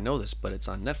while. I know this, but it's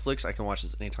on Netflix. I can watch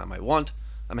this anytime I want.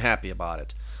 I'm happy about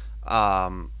it.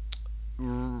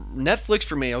 Netflix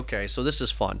for me, okay, so this is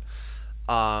fun.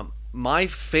 My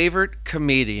favorite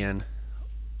comedian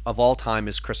of all time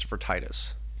is Christopher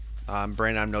Titus.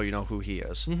 Brandon, I know you know who he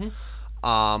is.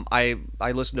 I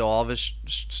listen to all of his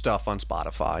stuff on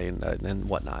Spotify and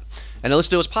whatnot, and I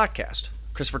listen to his podcast,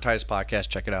 Christopher Titus podcast.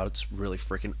 Check it out; it's really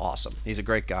freaking awesome. He's a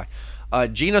great guy.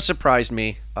 Gina surprised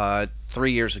me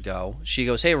 3 years ago. She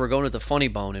goes, "Hey, we're going to the Funny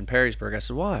Bone in Perrysburg." I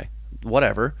said, "Why?"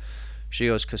 "Whatever." She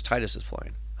goes, "Because Titus is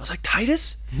playing." I was like,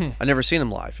 "Titus?" I've never seen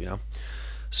him live,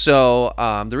 So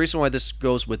the reason why this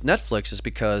goes with Netflix is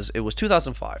because it was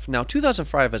 2005. Now,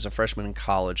 2005, as a freshman in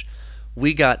college,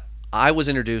 I was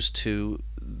introduced to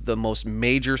the most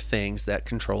major things that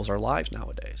controls our lives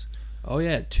nowadays. Oh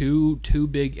yeah, two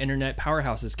big internet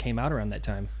powerhouses came out around that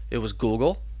time. It was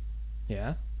Google.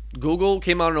 Yeah. Google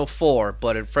came out in 04,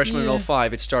 but in freshman in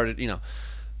 05, it started,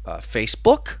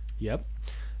 Facebook. Yep.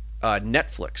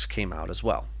 Netflix came out as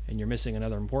well. And you're missing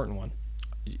another important one.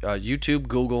 YouTube,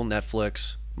 Google,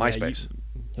 Netflix, MySpace.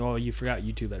 You forgot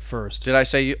YouTube at first. Did I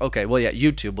say okay? Well, yeah,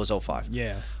 YouTube was 05.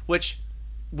 Yeah. Which,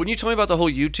 when you told me about the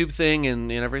whole YouTube thing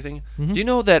and everything, do you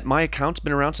know that my account's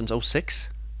been around since 06?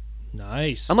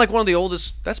 Nice. I'm like one of the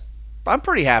oldest. I'm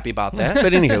pretty happy about that.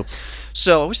 But anywho,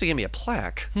 so I wish they gave me a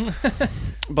plaque.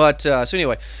 But so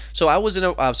anyway, so I was in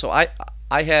a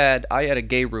I had a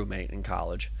gay roommate in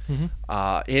college,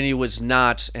 and he was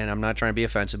not, and I'm not trying to be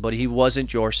offensive, but he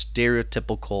wasn't your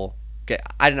stereotypical gay.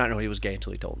 I did not know he was gay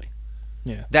until he told me.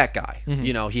 Yeah. That guy.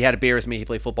 He had a beer with me. He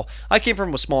played football. I came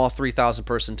from a small 3,000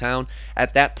 person town.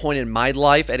 At that point in my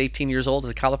life, at 18 years old,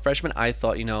 as a college freshman, I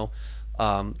thought,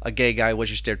 a gay guy was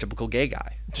your stereotypical gay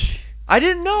guy. I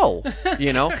didn't know.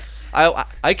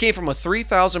 I came from a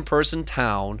 3,000 person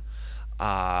town.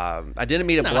 I didn't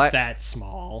meet a Not black. that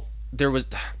small.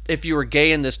 If you were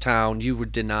gay in this town, you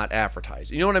did not advertise.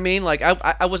 You know what I mean? Like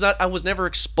I was never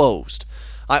exposed.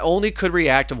 I only could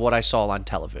react to what I saw on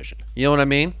television. You know what I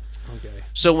mean? Okay.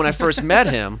 So when I first met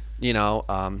him,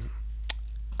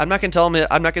 I'm not gonna tell him.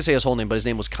 I'm not gonna say his whole name, but his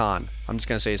name was Khan. I'm just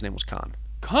gonna say his name was Khan.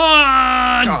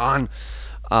 Con!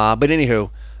 But anywho,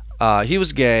 he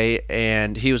was gay,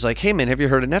 and he was like, "Hey man, have you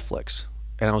heard of Netflix?"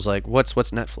 And I was like, "What's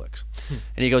Netflix?"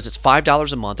 And he goes, "It's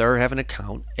 $5 a month. I have an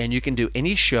account, and you can do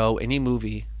any show, any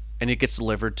movie, and it gets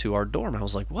delivered to our dorm." I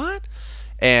was like, "What?"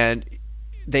 And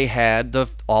they had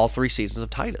all 3 seasons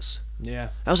of Titus. Yeah.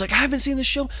 I was like, I haven't seen the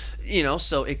show,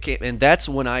 so it came, and that's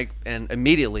when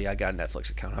immediately I got a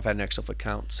Netflix account. I've had an Netflix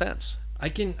account since. I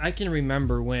can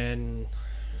remember when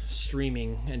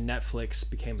streaming and Netflix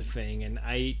became a thing, and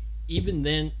even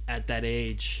then at that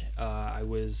age, I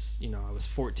was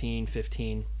 14,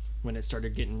 15 when it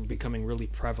started becoming really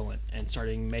prevalent and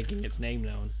starting making its name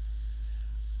known.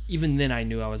 Even then I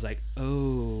knew, I was like,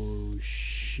 oh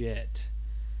shit.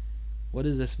 What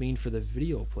does this mean for the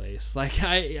video place? Like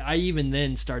I even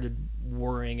then started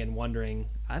worrying and wondering,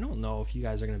 I don't know if you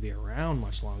guys are going to be around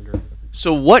much longer.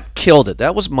 So what killed it?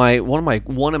 That was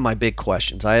one of my big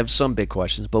questions. I have some big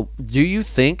questions, but do you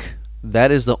think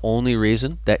that is the only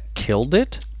reason that killed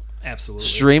it? Absolutely.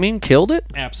 Streaming killed it?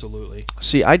 Absolutely.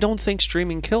 See, I don't think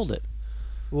streaming killed it.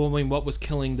 Well, I mean, what was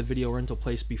killing the video rental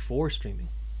place before streaming?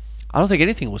 I don't think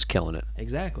anything was killing it.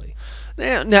 Exactly.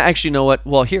 Now, actually, you know what?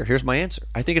 Well, here's my answer.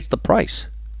 I think it's the price.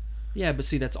 Yeah, but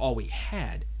see, that's all we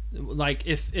had. Like,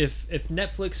 if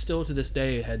Netflix still to this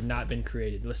day had not been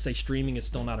created, let's say streaming is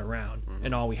still not around,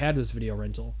 and all we had was video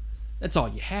rental, that's all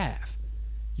you have.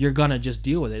 You're gonna just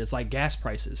deal with it. It's like gas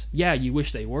prices. Yeah, you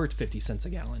wish they were 50 cents a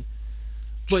gallon,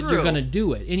 but True. You're gonna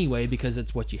do it anyway because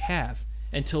it's what you have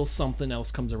until something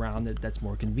else comes around that's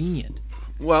more convenient.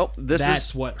 Well,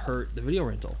 That's what hurt the video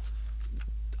rental.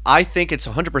 I think it's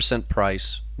 100%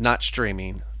 price, not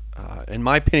streaming. In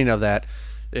my opinion of that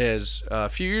is a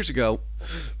few years ago,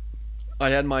 I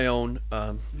had my own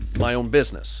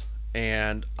business,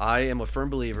 and I am a firm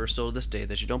believer still to this day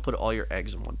that you don't put all your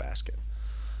eggs in one basket.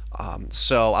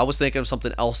 So I was thinking of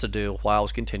something else to do while I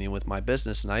was continuing with my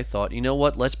business, and I thought, you know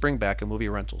what, let's bring back a movie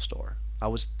rental store. I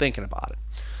was thinking about it.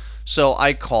 So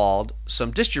I called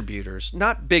some distributors,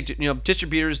 not big,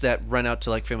 distributors that rent out to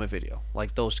like Family Video,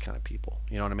 like those kind of people,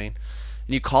 you know what I mean?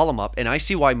 And you call them up, and I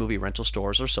see why movie rental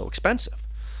stores are so expensive.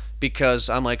 Because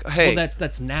I'm like, hey, Well,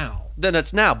 that's now. then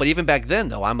that's now. But even back then,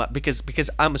 though, because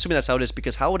I'm assuming that's how it is.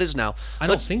 Because how it is now, I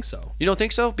don't think so. you don't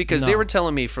think so? Because they No. were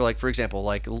telling me for example,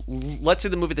 let's say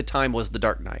the movie at the time was The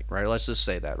Dark Knight, right? Let's just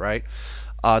say that, right?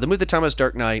 The movie at the time was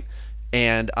Dark Knight,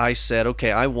 and I said,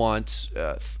 okay, I want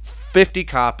 50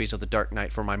 copies of The Dark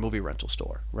Knight for my movie rental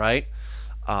store, right?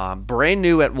 Brand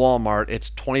new at Walmart,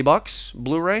 it's $20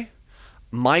 Blu-ray.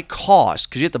 My cost,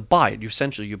 because you have to buy it,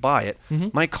 you buy it.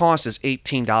 My cost is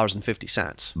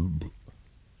 $18.50.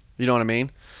 You know what I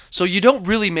mean? So you don't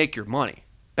really make your money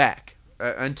back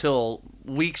until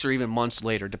weeks or even months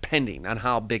later, depending on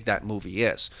how big that movie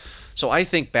is. So I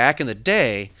think back in the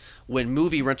day when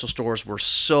movie rental stores were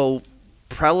so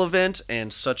prevalent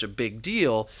and such a big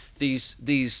deal, these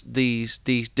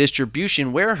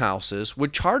distribution warehouses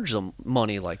would charge them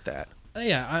money like that.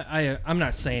 Yeah, I'm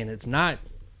not saying it's not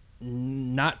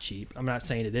cheap. I'm not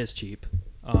saying it is cheap.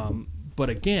 But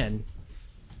again,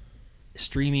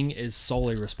 streaming is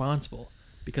solely responsible.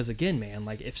 Because again, man,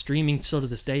 like if streaming still to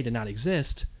this day did not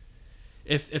exist,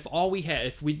 if all we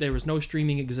had, there was no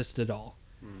streaming existed at all,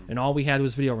 and all we had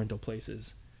was video rental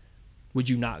places, would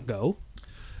you not go?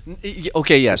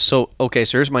 Okay, yes. So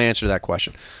here's my answer to that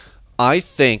question. I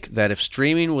think that if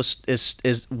streaming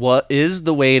is what is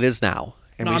the way it is now,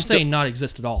 and No, I'm saying not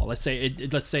exist at all. Let's say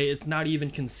it's not even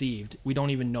conceived. We don't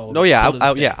even know. No, yeah,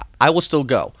 I will still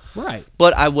go. Right.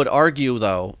 But I would argue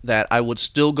though that I would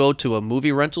still go to a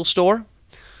movie rental store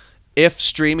if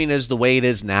streaming is the way it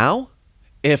is now.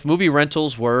 If movie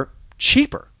rentals were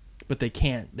cheaper. But they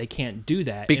can't do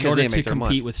that Because in order they to make their money.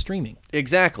 compete with streaming.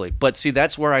 Exactly. But see,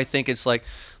 that's where I think it's like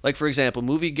for example,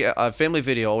 Family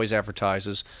Video always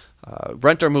advertises,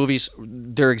 rent our movies.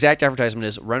 Their exact advertisement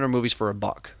is rent our movies for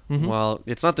 $1. Well,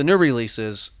 it's not the new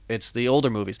releases; it's the older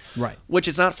movies. Right. Which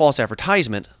is not false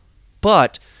advertisement,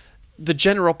 but the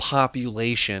general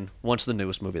population wants the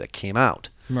newest movie that came out.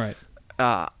 Right.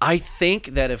 I think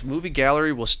that if Movie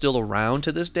Gallery was still around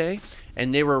to this day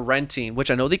and they were renting,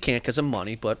 which I know they can't because of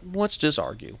money, but let's just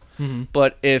argue.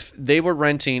 But if they were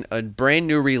renting a brand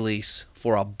new release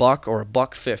for $1 or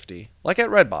 $1.50, like at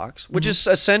Redbox, which is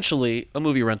essentially a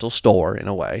movie rental store in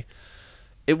a way,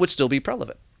 it would still be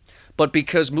prevalent. But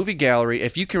because Movie Gallery,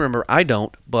 if you can remember, I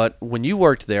don't, but when you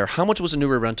worked there, how much was a new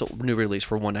release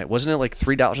for one night? Wasn't it like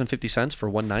 $3.50 for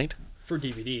one night? For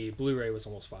DVD, Blu-ray was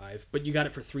almost $5, but you got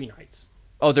it for 3 nights.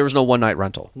 Oh, there was no one night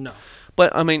rental. No.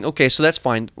 But I mean, okay, so that's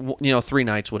fine. 3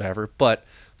 nights, whatever. But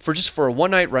for a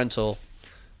one night rental,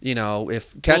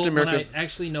 if Captain America.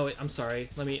 Actually, no. I'm sorry.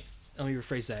 Let me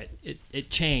rephrase that. It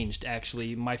changed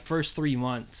actually. My first 3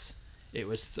 months, it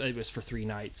was for 3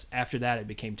 nights. After that, it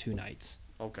became 2 nights.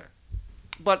 Okay.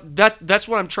 But that's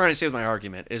what I'm trying to say with my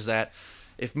argument is that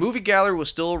if Movie Gallery was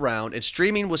still around and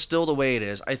streaming was still the way it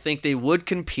is, I think they would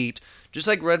compete just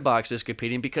like Redbox is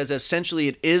competing because essentially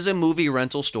it is a movie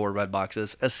rental store, Redbox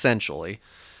is, essentially,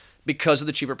 because of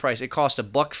the cheaper price. It cost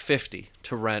 $1.50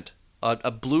 to rent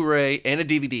a Blu-ray and a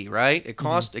DVD, right? It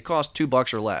cost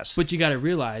 $2 or less. But you got to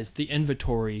realize the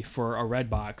inventory for a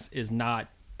Redbox is not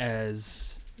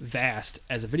as vast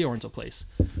as a video rental place.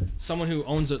 Someone who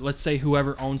owns it, let's say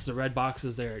whoever owns the red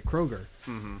boxes there at Kroger,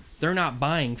 they're not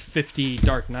buying 50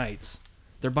 Dark Knights.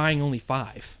 They're buying only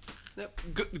 5.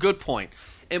 Good point.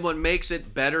 And what makes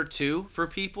it better too for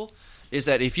people is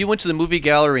that if you went to the movie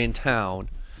gallery in town,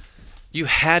 you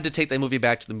had to take that movie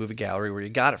back to the movie gallery where you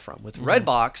got it from. With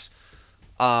Redbox,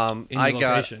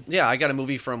 I got a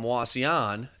movie from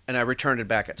Wasion and I returned it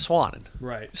back at Swanton.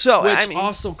 Right. So which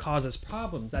also causes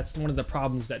problems. That's one of the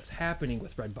problems that's happening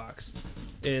with Redbox.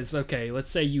 Is okay.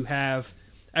 Let's say you have,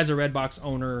 as a Redbox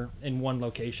owner in one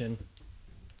location,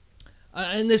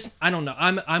 and this I don't know.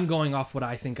 I'm going off what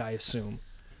I think I assume.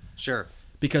 Sure.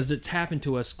 Because it's happened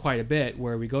to us quite a bit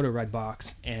where we go to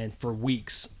Redbox and for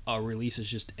weeks a release is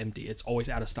just empty. It's always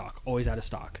out of stock. Always out of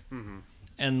stock. Mm-hmm.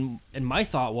 And my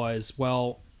thought was,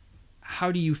 well,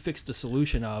 how do you fix the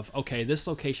solution of, okay, this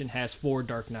location has 4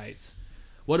 Dark Knights.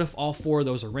 What if all 4 of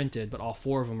those are rented, but all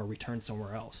 4 of them are returned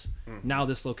somewhere else? Mm-hmm. Now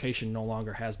this location no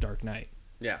longer has Dark Knight.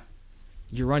 Yeah.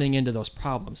 You're running into those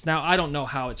problems. Now, I don't know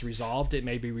how it's resolved. It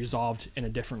may be resolved in a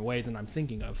different way than I'm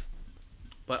thinking of.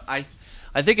 But I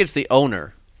think it's the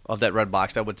owner of that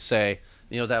Redbox that would say,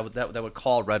 that would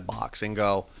call Redbox and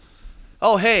go,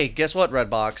 oh, hey, guess what,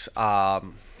 Redbox?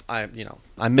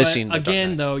 I'm missing. But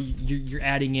again, though, you're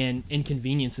adding in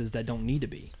inconveniences that don't need to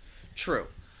be. True.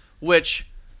 Which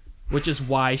is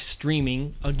why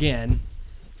streaming again.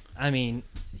 I mean,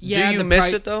 yeah. Do you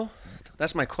miss it though?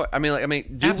 That's my question.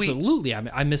 Absolutely.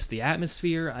 I miss the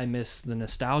atmosphere. I miss the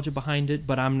nostalgia behind it.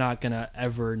 But I'm not gonna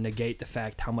ever negate the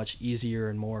fact how much easier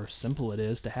and more simple it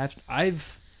is to have.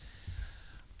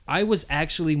 I was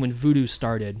actually, when Vudu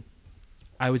started,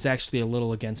 I was actually a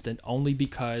little against it, only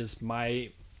because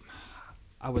I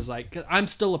was like, I'm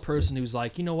still a person who's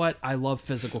like, you know what? I love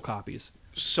physical copies.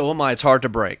 So am I. It's hard to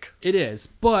break. It is,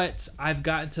 but I've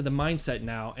gotten to the mindset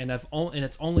now, and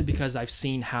it's only because I've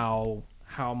seen how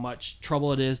much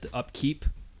trouble it is to upkeep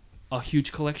a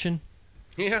huge collection.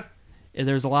 Yeah. And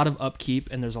there's a lot of upkeep,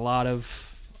 and there's a lot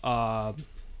of I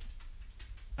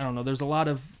don't know. There's a lot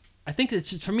of. I think it's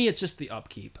just, for me, it's just the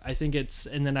upkeep. I think it's,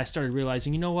 and then I started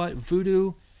realizing, you know what?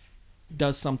 Vudu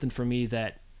does something for me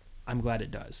that I'm glad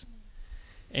it does.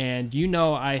 And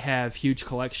I have huge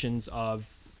collections of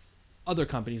other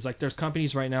companies. Like there's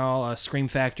companies right now, Scream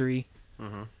Factory,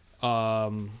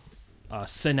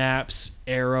 Synapse,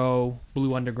 Arrow,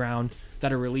 Blue Underground,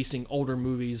 that are releasing older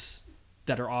movies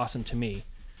that are awesome to me.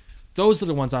 Those are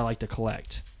the ones I like to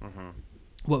collect. Mm-hmm.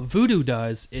 What Vudu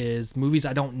does is movies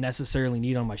I don't necessarily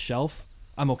need on my shelf,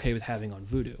 I'm okay with having on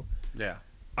Vudu. Yeah.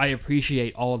 I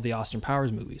appreciate all of the Austin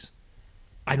Powers movies.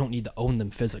 I don't need to own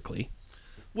them physically.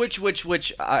 Which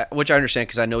I understand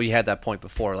because I know you had that point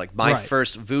before. Like my Right.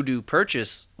 first Vudu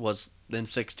purchase was in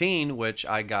 2016, which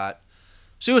I got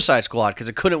Suicide Squad because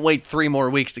I couldn't wait 3 more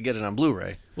weeks to get it on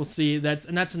Blu-ray. Well, see, that's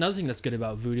another thing that's good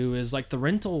about Vudu is like the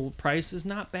rental price is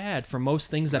not bad for most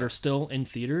things that are still in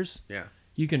theaters. Yeah.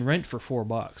 You can rent for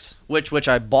 $4. Which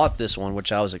I bought this one,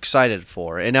 which I was excited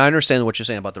for, and I understand what you're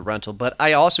saying about the rental, but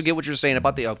I also get what you're saying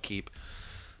about the upkeep.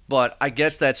 But I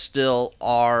guess that's still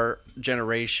our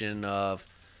generation of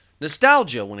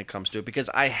nostalgia when it comes to it, because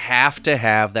I have to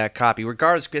have that copy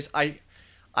regardless, because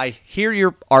I hear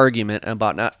your argument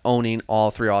about not owning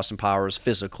all 3 Austin Powers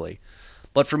physically,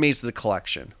 but for me it's the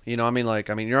collection. You're not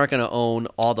going to own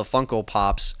all the Funko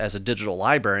Pops as a digital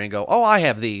library and go, oh, I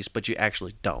have these, but you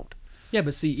actually don't. Yeah,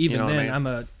 but see, even then, I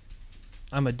mean?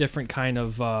 I'm a different kind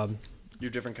of You're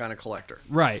a different kind of collector.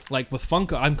 Right. Like with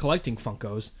Funko, I'm collecting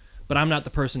Funkos, but I'm not the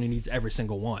person who needs every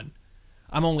single one.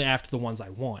 I'm only after the ones I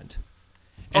want.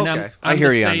 And okay, I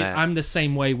hear you on that. I'm the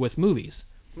same way with movies.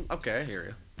 Okay, I hear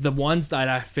you. The ones that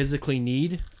I physically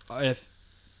need,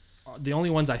 the only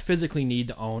ones I physically need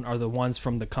to own are the ones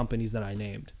from the companies that I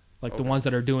named. Like the ones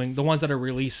that are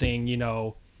releasing,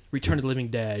 Return of the Living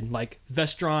Dead. Like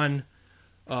Vestron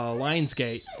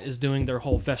Lionsgate is doing their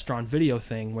whole Vestron video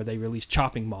thing where they release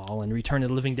Chopping Mall and Return of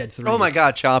the Living Dead 3. Oh my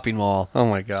God, Chopping Mall. Oh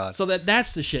my God. So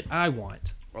that's the shit I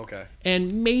want. Okay.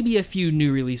 And maybe a few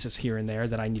new releases here and there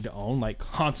that I need to own, like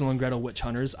Hansel and Gretel Witch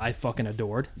Hunters, I fucking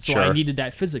adored. So I Sure. needed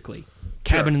that physically.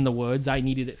 Sure. Cabin in the Woods, I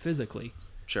needed it physically.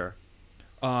 Sure.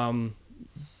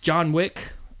 John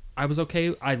Wick, I was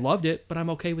okay. I loved it, but I'm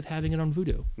okay with having it on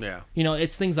Vudu. Yeah. You know,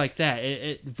 it's things like that.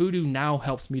 Vudu now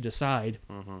helps me decide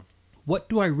what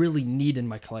do I really need in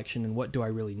my collection and what do I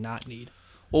really not need.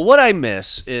 Well, what I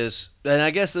miss is, and I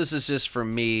guess this is just for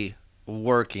me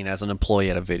working as an employee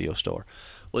at a video store,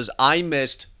 was I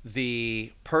missed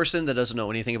the person that doesn't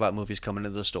know anything about movies coming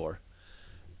into the store.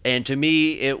 And to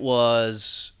me, it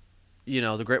was,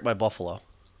 The Great White Buffalo,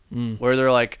 where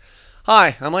they're like,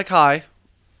 hi. I'm like, hi.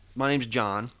 My name's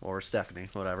John, or Stephanie,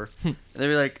 whatever. And they'd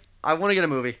be like, I want to get a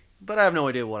movie, but I have no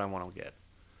idea what I want to get.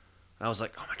 And I was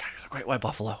like, oh my God, you're the Great White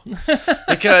Buffalo.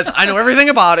 Because I know everything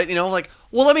about it, like,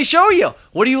 well, let me show you.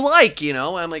 What do you like, And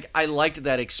I'm like, I liked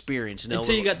that experience.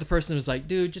 Until you got the person who's like,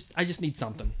 dude, I just need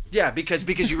something. Yeah, because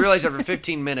you realize after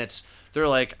 15 minutes, they're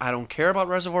like, I don't care about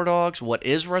Reservoir Dogs. What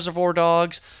is Reservoir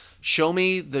Dogs? Show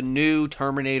me the new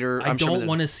Terminator. I don't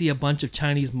want to see a bunch of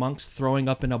Chinese monks throwing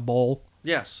up in a bowl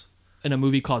Yes. in a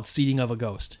movie called Seeding of a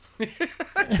Ghost.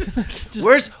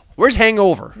 Where's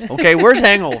Hangover? Okay, where's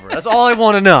Hangover? That's all I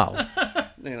want to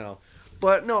know.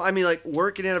 But no, I mean, like,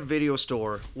 working at a video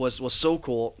store was so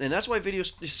cool, and that's why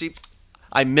videos. You see,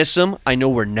 I miss them. I know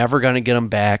we're never gonna get them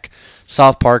back.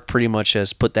 South Park pretty much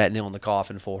has put that nail in the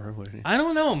coffin for him. I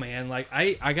don't know, man. Like,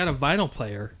 I got a vinyl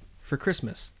player for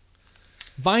Christmas.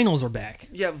 Vinyls are back.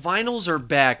 Yeah, vinyls are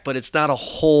back, but it's not a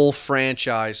whole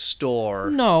franchise store.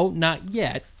 No, not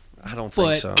yet. I don't think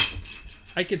But- so.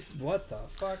 I could. What the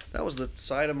fuck? That was the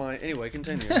side of my. Anyway,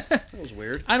 continue. That was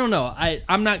weird. I don't know.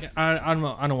 I'm not. I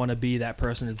don't want to be that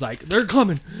person that's like, they're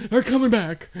coming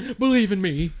back. Believe in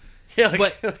me. Yeah,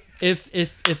 like, But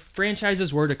if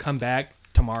franchises were to come back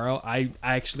tomorrow, I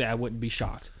wouldn't be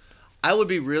shocked. I would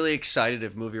be really excited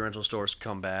if movie rental stores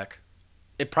come back.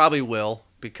 It probably will,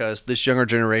 because this younger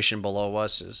generation below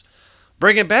us is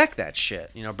bringing back that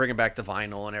shit. Bringing back the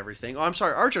vinyl and everything. Oh, I'm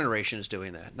sorry. Our generation is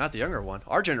doing that. Not the younger one.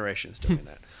 Our generation is doing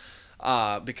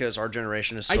that. Because our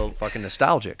generation is so fucking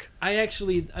nostalgic. I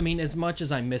mean, as much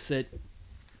as I miss it,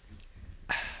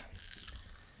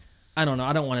 I don't know.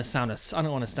 I don't want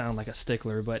to sound like a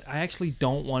stickler, but I actually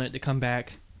don't want it to come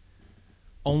back.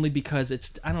 Only because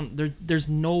there's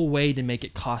no way to make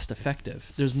it cost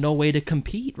effective. There's no way to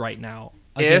compete right now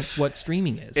against what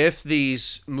streaming is. If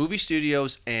these movie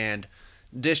studios and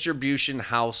distribution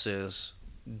houses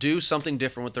do something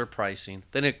different with their pricing,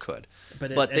 then it could.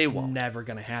 But they won't. It's never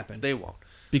going to happen. They won't.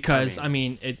 Because,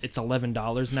 it's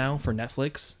 $11 now for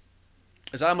Netflix.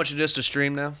 Is that how much it is to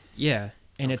stream now? Yeah.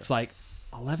 And it's like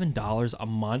 $11 a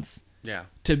month Yeah.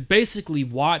 to basically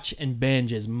watch and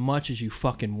binge as much as you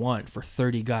fucking want for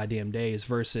 30 goddamn days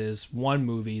versus one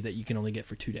movie that you can only get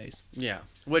for 2 days. Yeah.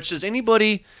 Which, does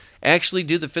anybody actually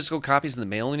do the physical copies in the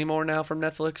mail anymore now from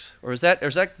Netflix? Or is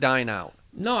that dying out?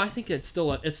 No, I think it's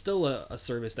still a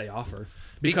service they offer.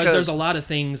 Because Because- there's a lot of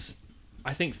things.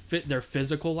 I think their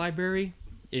physical library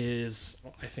is,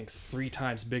 I think, 3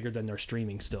 times bigger than their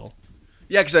streaming still.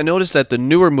 Yeah, because I noticed that the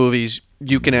newer movies,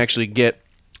 you can actually get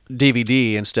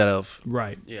DVD instead of,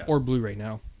 Right. Yeah. Or Blu-ray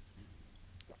now.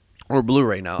 or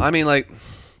Blu-ray now. I mean, like,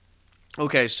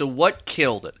 okay, so what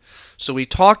killed it? So we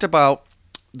talked about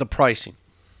the pricing.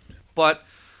 But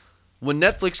when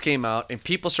Netflix came out and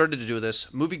people started to do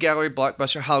this, Movie Gallery,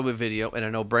 Blockbuster, Hollywood Video, and I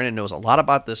know Brandon knows a lot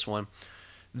about this one,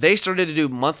 they started to do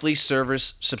monthly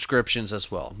service subscriptions as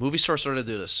well. Movie Store started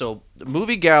to do this. So the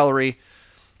Movie Gallery,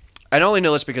 I only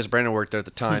know this because Brandon worked there at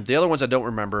the time. The other ones I don't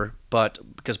remember, but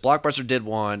because Blockbuster did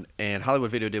one and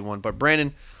Hollywood Video did one. But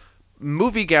Brandon,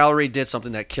 Movie Gallery did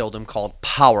something that killed him called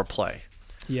Power Play.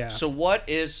 Yeah. So what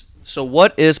is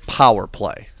Power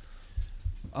Play?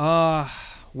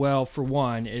 Well, for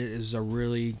one, it is a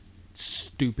really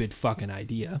stupid fucking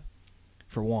idea.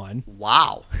 For one,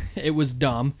 Wow. it was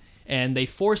dumb, and they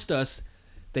forced us.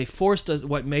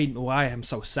 Why I'm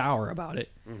so sour about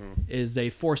it is they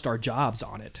forced our jobs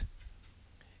on it.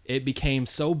 It became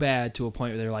so bad to a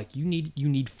point where they're like, you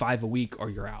need 5 a week or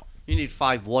you're out. You need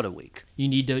 5 what a week? You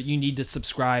need to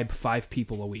subscribe 5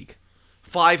 people a week.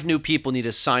 5 new people need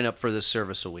to sign up for this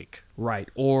service a week. Right.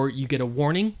 Or you get a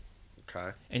warning,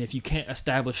 Okay. and if you can't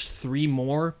establish 3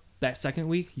 more that second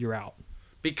week, you're out.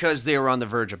 Because they were on the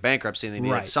verge of bankruptcy and they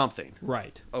needed Right. something.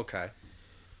 Right. Okay.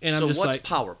 And So I'm just what's like,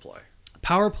 Power Play?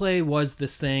 Power Play was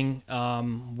this thing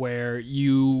where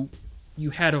you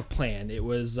had a plan. It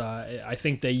was I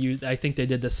think they did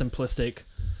the simplistic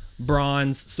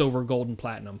bronze, silver, gold, and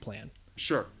platinum plan.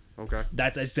 Sure. Okay.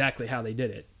 That's exactly how they did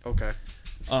it. Okay.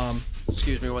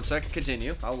 Excuse me one second.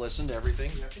 Continue. I'll listen to everything.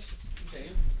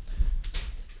 Continue.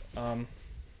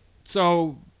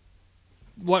 So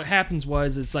what happens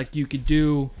was it's like you could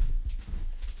do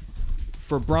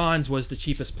for bronze was the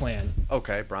cheapest plan,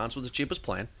 Okay, bronze was the cheapest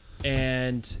plan.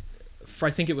 and for,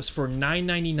 I think it was for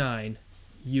 $9.99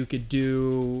 you could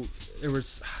do there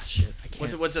was shit I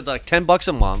can't Was it like $10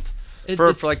 a month for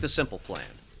it's- like the simple plan?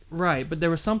 right, but there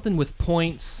was something with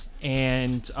points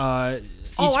and Oh,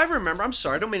 I remember. I'm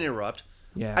sorry. I don't mean to interrupt.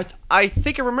 yeah I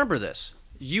think I remember this.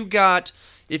 You got,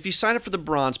 if you sign up for the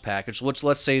bronze package, which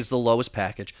let's say is the lowest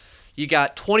package, you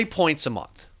got 20 points a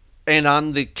month. And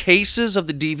on the cases of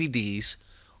the DVDs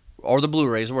or the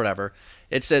Blu-rays or whatever,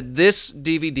 it said this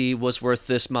DVD was worth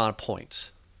this amount of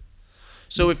points.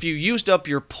 So if you used up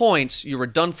your points, you were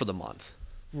done for the month.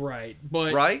 right,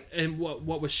 but Right? and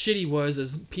what was shitty was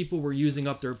is people were using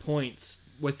up their points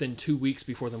within 2 weeks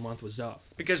before the month was up.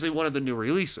 Because they wanted the new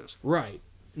releases. Right.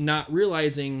 Not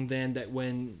realizing then that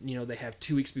when, they have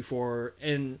 2 weeks before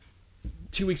and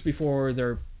 2 weeks before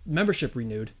their membership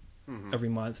renewed every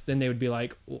month, then they would be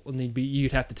like,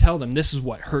 you'd have to tell them, this is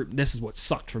what hurt, this is what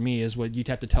sucked for me, is what you'd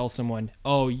have to tell someone,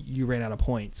 oh, you ran out of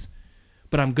points.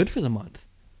 But I'm good for the month.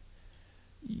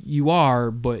 You are,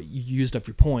 but you used up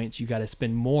your points. You got to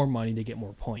spend more money to get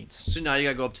more points. So now you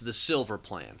got to go up to the silver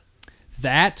plan.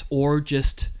 That or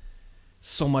just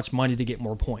so much money to get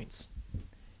more points.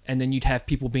 And then you'd have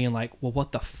people being like, well,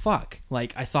 what the fuck?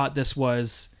 Like, I thought this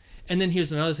was... And then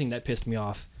here's another thing that pissed me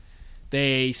off.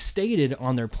 They stated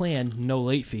on their plan, no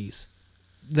late fees.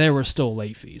 There were still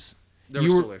late fees. There were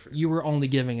still late fees. You were only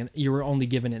given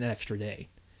an extra day.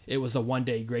 It was a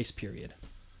 1-day grace period.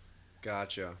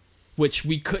 Gotcha. Which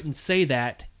we couldn't say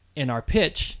that in our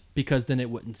pitch because then it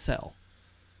wouldn't sell.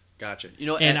 Gotcha.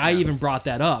 And I even brought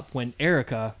that up when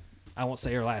Erica, I won't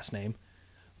say her last name,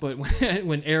 but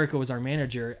when Erica was our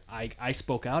manager, I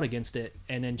spoke out against it,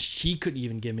 and then she couldn't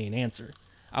even give me an answer.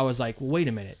 I was like, well, wait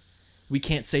a minute. We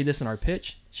can't say this in our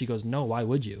pitch? She goes, no, why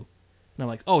would you? And I'm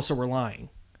like, oh, so we're lying.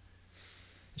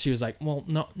 She was like, well,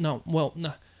 no,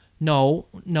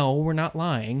 we're not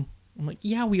lying. I'm like,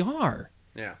 yeah, we are.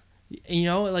 Yeah.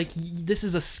 This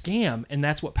is a scam, and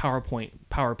that's what Power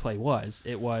Play was.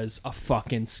 It was a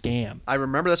fucking scam. I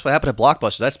remember that's what happened at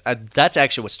Blockbuster. That's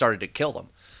actually what started to kill them.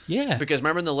 Yeah. Because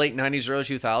remember in the late 90s, early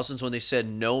 2000s when they said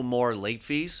no more late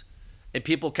fees? And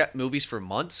people kept movies for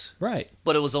months? Right.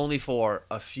 But it was only for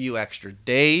a few extra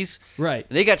days. Right.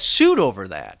 And they got sued over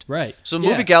that. Right. So the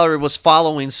movie gallery was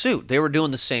following suit. They were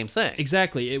doing the same thing.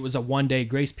 Exactly. It was a 1-day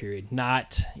grace period,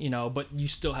 not, but you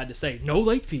still had to say no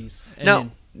late fees. And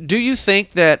Now, do you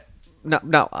think that...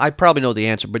 Now, I probably know the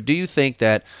answer, but do you think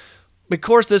that... Of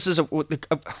course,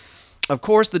 of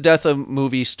course, the death of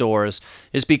movie stores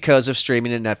is because of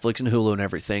streaming and Netflix and Hulu and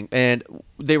everything. And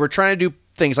they were trying to do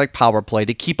things like Power Play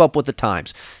to keep up with the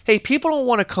times. Hey, people don't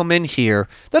want to come in here.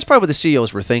 That's probably what the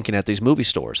CEOs were thinking at these movie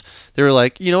stores. They were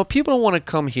like, people don't want to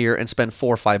come here and spend $4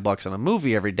 or $5 on a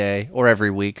movie every day or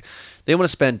every week. They want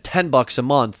to spend $10 a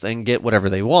month and get whatever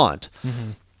they want.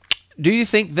 Mm-hmm. Do you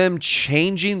think them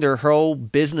changing their whole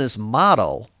business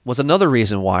model was another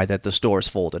reason why that the stores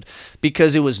folded?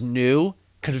 Because it was new,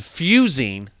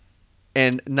 confusing,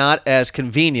 and not as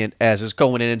convenient as is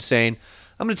going in and saying,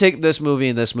 I'm going to take this movie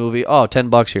and this movie. Oh,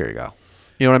 $10, here you go.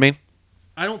 You know what I mean?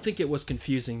 I don't think it was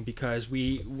confusing because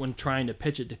when trying to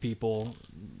pitch it to people,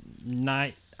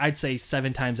 I'd say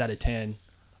 7 times out of 10,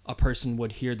 a person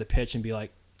would hear the pitch and be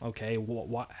like, okay,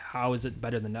 how is it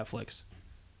better than Netflix?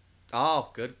 Oh,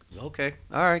 good. Okay.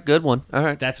 All right. Good one. All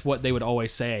right. That's what they would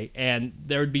always say. And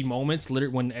there would be moments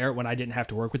literally when I didn't have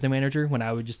to work with the manager, when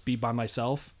I would just be by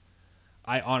myself,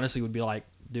 I honestly would be like,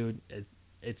 dude,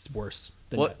 it's worse.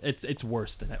 It's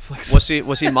worse than Netflix.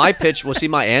 Was he my pitch? Was he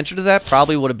my answer to that?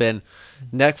 Probably would have been,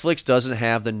 Netflix doesn't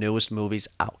have the newest movies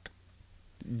out.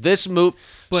 This movie,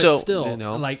 but still,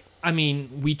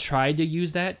 we tried to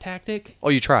use that tactic. Oh,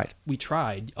 you tried? We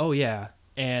tried. Oh yeah.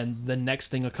 And the next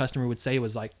thing a customer would say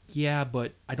was like, yeah,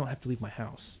 but I don't have to leave my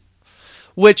house.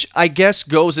 Which I guess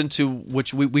goes into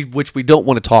which we don't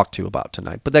want to talk to about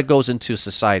tonight, but that goes into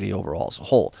society overall as a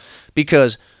whole,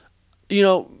 because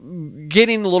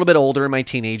getting a little bit older in my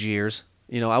teenage years,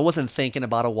 I wasn't thinking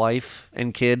about a wife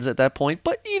and kids at that point,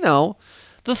 but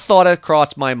the thought had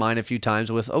crossed my mind a few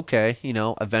times with, okay,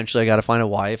 eventually I got to find a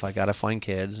wife, I got to find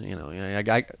kids, I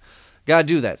got to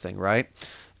do that thing, right?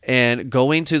 And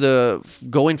going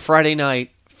Friday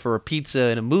night for a pizza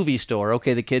in a movie store,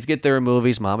 okay, the kids get their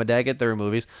movies, mom and dad get their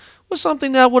movies, was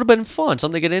something that would have been fun,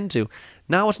 something to get into.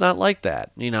 Now it's not like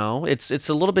that, it's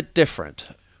a little bit different,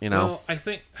 Well, I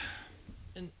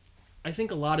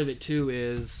think a lot of it too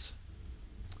is,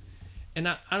 and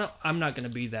I'm not going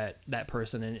to be that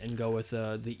person and go with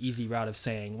the easy route of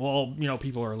saying, well,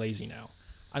 people are lazy now.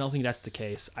 I don't think that's the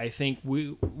case. I think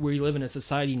we live in a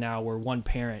society now where one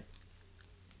parent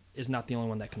is not the only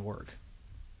one that can work.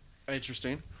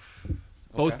 Interesting.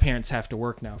 Both Okay. parents have to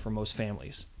work now for most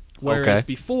families. Whereas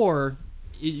before,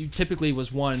 you typically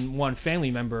was one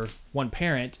family member, one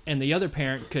parent, and the other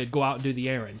parent could go out and do the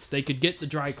errands. They could get the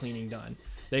dry cleaning done.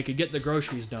 They could get the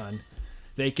groceries done.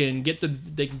 They can get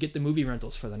the movie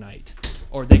rentals for the night,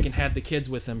 or they can have the kids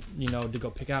with them, to go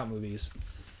pick out movies.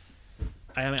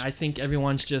 I mean, I think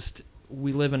everyone's just.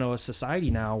 We live in a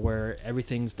society now where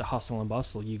everything's the hustle and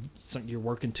bustle. You're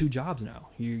working 2 jobs now.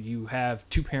 You have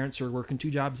 2 parents who are working 2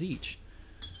 jobs each.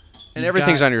 And You've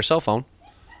everything's got- on your cell phone.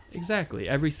 Exactly.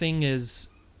 Everything is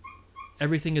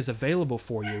available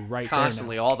for you right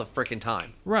Constantly, there all the freaking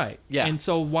time. now. Right. Yeah. And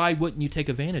so why wouldn't you take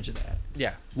advantage of that?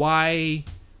 Yeah. Why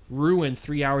ruin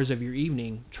 3 hours of your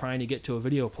evening trying to get to a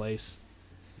video place,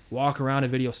 walk around a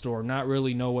video store, not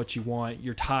really know what you want,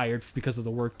 you're tired because of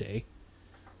the workday.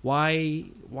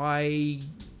 Why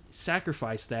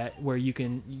sacrifice that where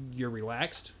you're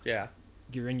relaxed, Yeah.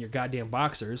 you're in your goddamn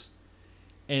boxers,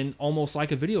 and almost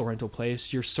like a video rental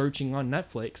place, you're searching on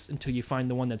Netflix until you find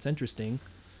the one that's interesting.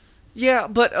 Yeah,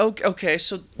 but okay,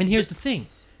 so And here's the thing.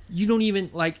 You don't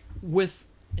even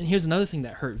and here's another thing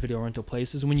that hurt video rental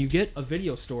places. When you get a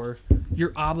video store,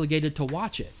 you're obligated to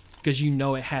watch it because you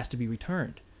know it has to be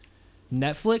returned.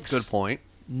 Netflix. good point.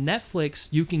 Netflix,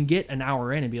 you can get an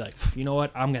hour in and be like, you know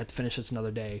what? I'm going to have to finish this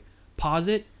another day. Pause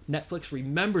it. Netflix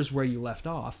remembers where you left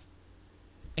off.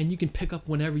 And you can pick up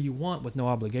whenever you want with no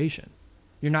obligation.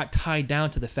 You're not tied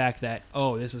down to the fact that,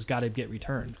 this has got to get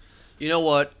returned. You know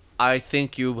what? I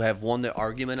think you have won the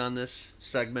argument on this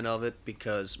segment of it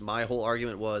because my whole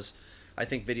argument was I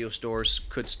think video stores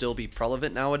could still be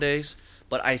relevant nowadays,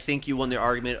 but I think you won the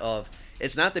argument of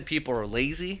it's not that people are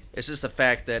lazy, it's just the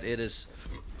fact that it is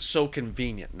so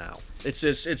convenient now. It's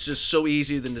just so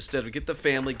easy than instead of get the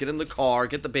family, get in the car,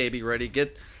 get the baby ready,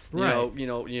 get Right.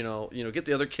 get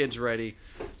the other kids ready.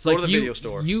 It's Go like to the video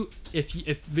store.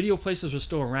 If video places were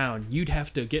still around, you'd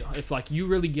have to if you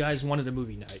really guys wanted a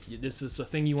movie night, this is a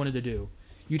thing you wanted to do,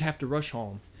 you'd have to rush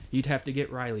home. You'd have to get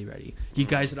Riley ready. You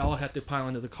guys would all have to pile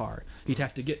into the car. You'd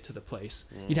have to get to the place.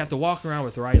 You'd have to walk around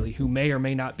with Riley, who may or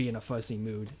may not be in a fuzzy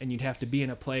mood, and you'd have to be in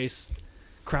a place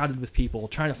crowded with people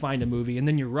trying to find a movie, and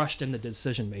then you're rushed into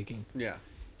decision making. Yeah.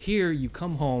 Here, you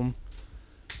come home,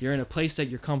 you're in a place that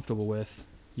you're comfortable with,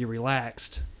 you're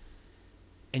relaxed,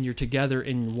 and you're together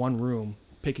in one room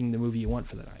picking the movie you want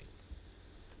for the night.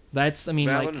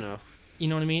 Valid enough. You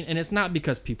know what I mean? And it's not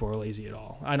because people are lazy at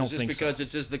all. I don't It's just think because so.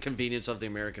 it's just the convenience of the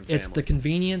American family. It's the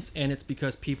convenience, and it's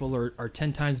because people are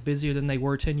 10 times busier than they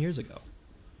were 10 years ago.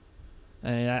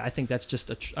 And I think that's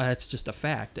just a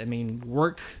fact. I mean,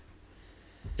 work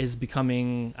is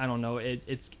becoming, I don't know,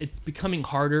 it's becoming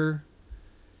harder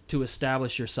to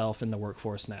establish yourself in the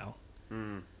workforce now.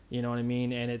 You know what I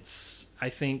mean? And I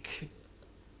think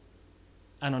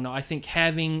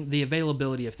having the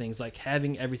availability of things, like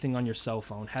having everything on your cell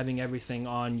phone, having everything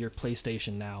on your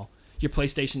PlayStation now. Your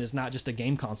PlayStation is not just a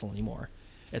game console anymore.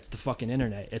 It's the fucking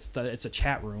internet. It's a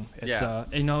chat room. It's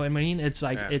you know what I mean? It's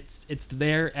like it's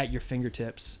there at your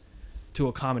fingertips to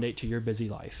accommodate to your busy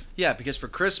life. Yeah, because for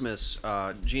Christmas,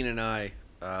 Gina and I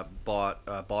bought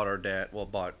our dad. Well,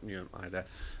 my dad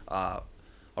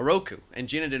a Roku, and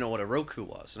Gina didn't know what a Roku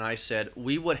was, and I said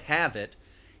we would have it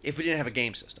if we didn't have a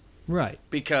game system. Right.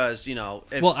 Because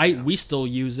we still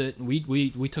use it.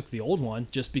 We took the old one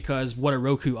just because what a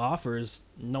Roku offers,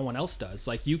 no one else does.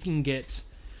 Like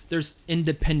there's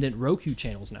independent Roku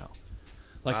channels now.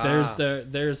 Like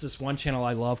there's this one channel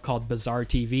I love called Bizarre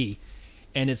TV,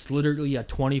 and it's literally a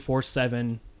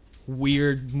 24/7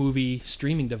 weird movie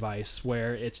streaming device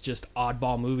where it's just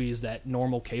oddball movies that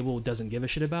normal cable doesn't give a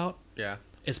shit about. Yeah.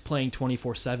 It's playing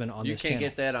 24/7 on You this can't channel.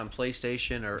 get that on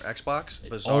PlayStation or Xbox?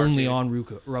 Only TV? on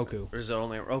Roku. Or is it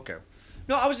only okay?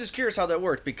 No, I was just curious how that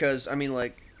worked because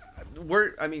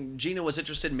Gina was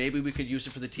interested. Maybe we could use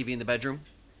it for the TV in the bedroom.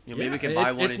 Maybe we could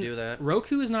buy one and do that.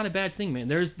 Roku is not a bad thing, man.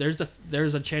 There's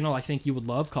a channel I think you would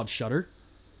love called Shudder,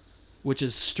 which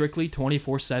is strictly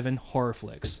 24/7 horror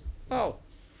flicks. Oh,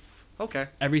 okay.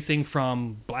 Everything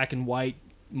from black and white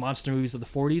monster movies of the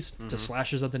 40s to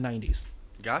slashers of the 90s.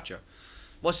 Gotcha.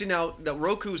 Well, see, now, the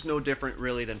Roku's no different,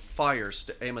 really, than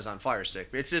Amazon Fire Stick.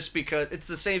 It's just because it's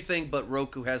the same thing, but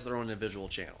Roku has their own individual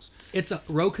channels.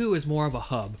 Roku is more of a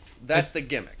hub. That's the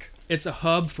gimmick. It's a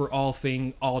hub for all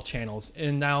channels.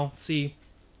 And now, see,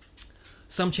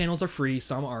 some channels are free,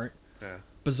 some aren't. Yeah.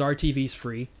 Bizarre TV's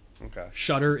free. Okay.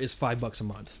 Shudder is $5 a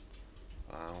month.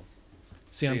 Wow.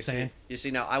 See what I'm saying? You see,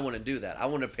 now, I want to do that. I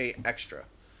want to pay extra.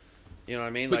 You know what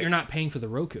I mean? But you're not paying for the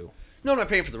Roku. No, I'm not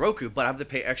paying for the Roku, but I have to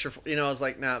pay extra. I was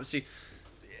like, see,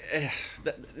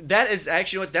 that is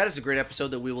actually what that is a great episode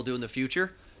that we will do in the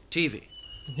future. TV.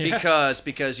 Yeah. Because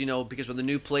with the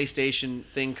new PlayStation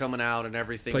thing coming out and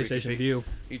everything, PlayStation View.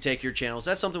 you take your channels.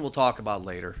 That's something we'll talk about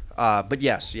later. But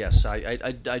yes,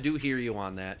 I do hear you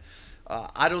on that.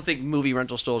 I don't think movie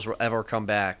rental stores will ever come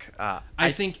back.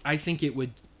 I think it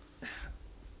would.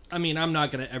 I mean, I'm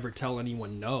not gonna ever tell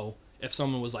anyone no. If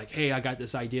someone was like, "Hey, I got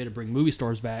this idea to bring movie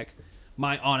stores back,"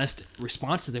 my honest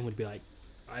response to them would be like,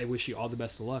 "I wish you all the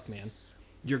best of luck, man.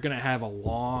 You're gonna have a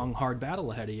long, hard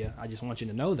battle ahead of you. I just want you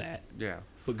to know that. Yeah.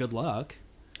 But good luck."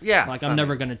 Yeah. Like, I'm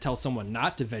never gonna tell someone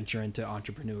not to venture into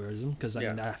entrepreneurism because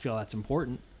Yeah. I feel that's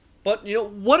important. But,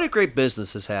 what a great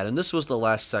business has had. And this was the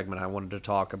last segment I wanted to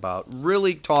talk about.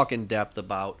 Really talk in depth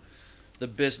about the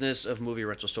business of movie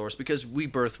rental stores because we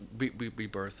both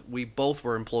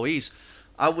were employees.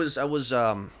 I was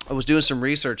doing some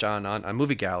research on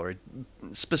Movie Gallery,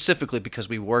 specifically because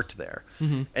we worked there.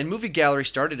 Mm-hmm. And Movie Gallery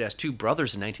started as two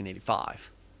brothers in 1985.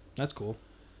 That's cool.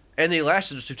 And they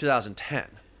lasted to 2010.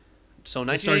 So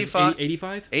It started 1985...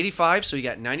 85? 85, so you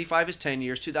got 95 is 10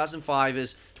 years, 2005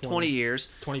 is 20 years.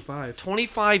 25.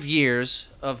 25 years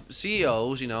of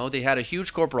CEOs, they had a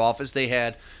huge corporate office. They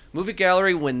had Movie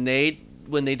Gallery when they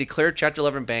declared Chapter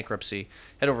 11 bankruptcy,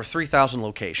 had over 3,000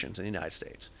 locations in the United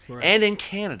States Right. and in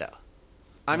Canada.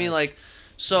 I mean,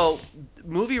 so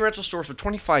movie rental stores for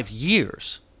 25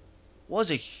 years was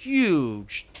a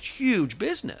huge, huge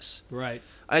business. Right.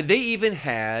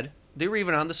 They were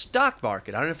even on the stock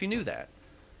market. I don't know if you knew that.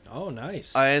 Oh,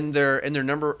 nice. And their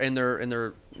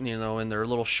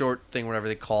little short thing, whatever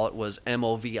they call it, was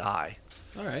MOVI.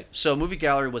 All right. So Movie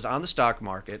Gallery was on the stock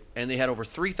market, and they had over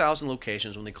 3,000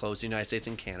 locations when they closed the United States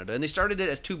and Canada, and they started it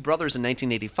as two brothers in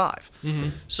 1985. Mm-hmm.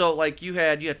 So you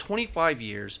had 25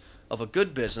 years of a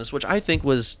good business, which I think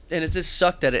was, and it just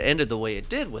sucked that it ended the way it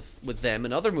did with them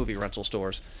and other movie rental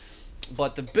stores.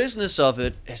 But the business of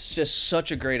it is just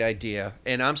such a great idea,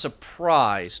 and I'm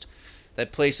surprised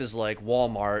that places like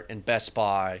Walmart and Best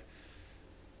Buy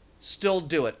still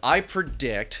do it. I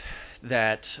predict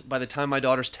that by the time my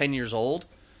daughter's 10 years old,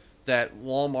 that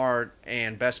Walmart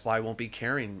and Best Buy won't be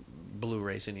carrying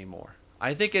Blu-rays anymore.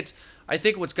 I think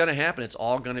what's going to happen, it's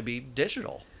all going to be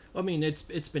digital. I mean,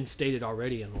 it's been stated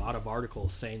already in a lot of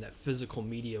articles saying that physical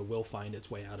media will find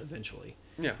its way out eventually.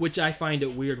 Yeah. Which I find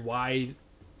it weird. Why?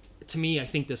 To me, I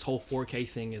think this whole 4K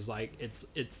thing is like it's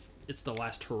the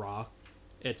last hurrah.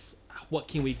 It's what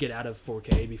can we get out of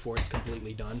 4K before it's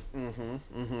completely done.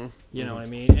 You know what I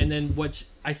mean? And then what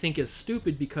I think is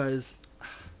stupid because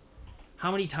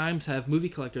how many times have movie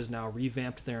collectors now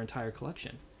revamped their entire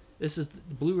collection?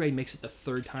 Blu-ray makes it the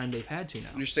third time they've had to now.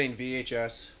 You're saying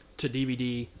VHS To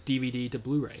DVD, DVD to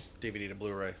Blu-ray. DVD to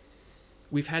Blu-ray.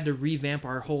 We've had to revamp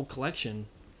our whole collection.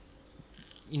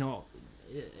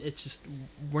 It's just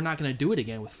we're not going to do it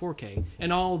again with 4K.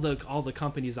 And all the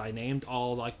companies I named,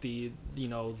 all like the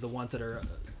ones that are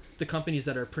the companies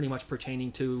that are pretty much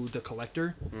pertaining to the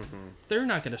collector, they're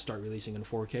not going to start releasing in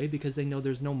 4K because they know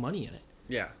there's no money in it.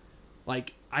 Yeah.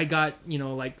 Like I got,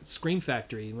 like Scream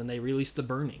Factory when they released The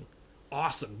Burning.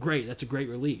 Awesome, great, that's a great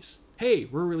release. Hey,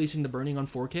 we're releasing The Burning on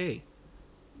 4K.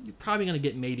 You're probably going to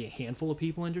get maybe a handful of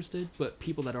people interested, but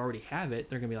people that already have it,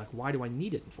 they're going to be like, why do I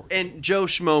need it in 4K? And Joe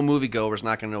Schmo moviegoer's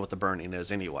not going to know what The Burning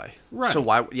is anyway. Right. So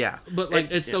why? Yeah. But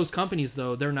those companies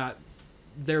though, they're not.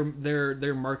 Their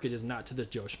market is not to the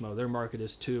Joe Schmo. Their market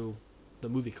is to the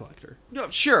movie collector. No,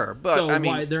 sure, but So I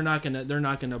mean, why they're not gonna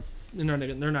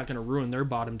ruin their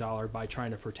bottom dollar by trying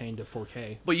to pertain to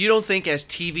 4K. but you don't think as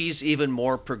TVs even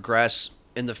more progress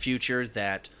in the future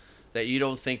that you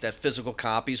don't think that physical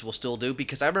copies will still do?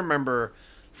 Because I remember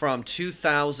from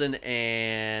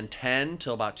 2010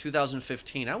 till about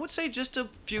 2015, I would say just a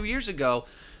few years ago,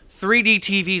 3D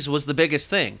TVs was the biggest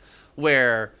thing,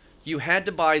 where you had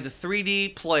to buy the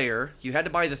 3D player, you had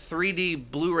to buy the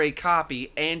 3D Blu-ray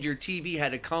copy, and your TV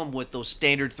had to come with those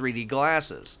standard 3D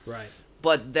glasses. Right.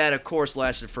 But that, of course,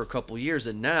 lasted for a couple years,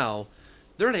 and now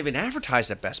they're not even advertised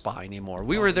at Best Buy anymore.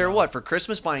 We were there, for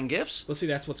Christmas buying gifts? Well, see,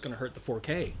 that's what's going to hurt the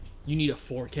 4K. You need a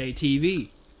 4K TV.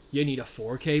 You need a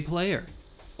 4K player.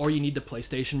 Or you need the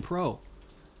PlayStation Pro.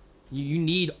 You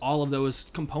need all of those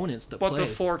components to play. But the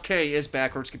 4K is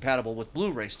backwards compatible with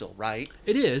Blu-ray still, right?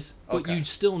 It is, but Okay. you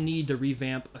still need to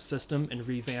revamp a system and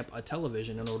revamp a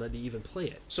television in order to even play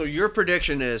it. So your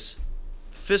prediction is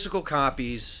physical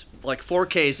copies, like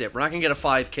 4K is it. We're not going to get a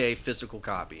 5K physical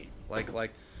copy. Like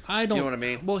I don't. You know what I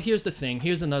mean? Well, here's the thing.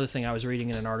 Here's another thing I was reading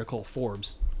in an article,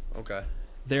 Forbes. okay.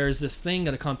 There's this thing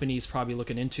that a company is probably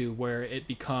looking into where it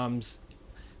becomes,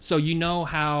 so you know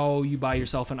how you buy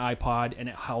yourself an iPod and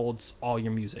it holds all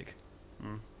your music.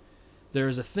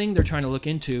 There's a thing they're trying to look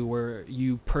into where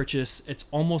you purchase, it's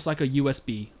almost like a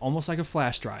USB, almost like a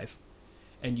flash drive,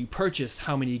 and you purchase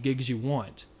how many gigs you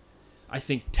want. I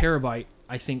think terabyte,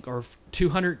 or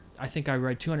 200, I think I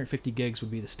read 250 gigs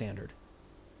would be the standard.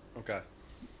 Okay.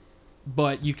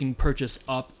 But you can purchase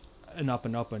up and up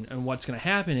and up, and what's going to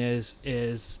happen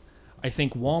is I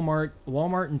think Walmart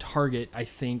and Target, I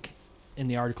think in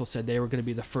the article said they were going to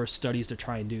be the first studies to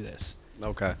try and do this.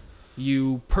 Okay.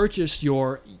 You purchase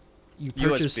USB.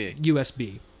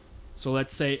 USB. So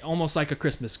let's say almost like a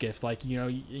Christmas gift, like you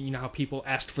know how people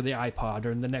asked for the iPod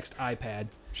or the next iPad.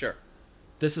 Sure.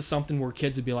 This is something where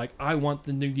kids would be like, I want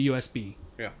the new USB.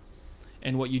 Yeah.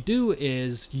 And what you do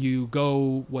is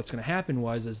what's going to happen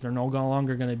is they're no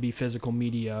longer going to be physical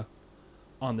media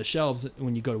on the shelves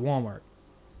when you go to Walmart.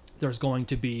 There's going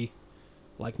to be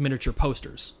like miniature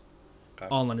posters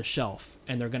all on a shelf,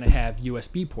 and they're going to have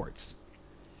USB ports.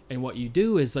 And what you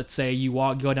do is, let's say you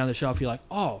go down the shelf, you're like,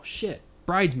 oh shit,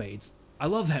 Bridesmaids. I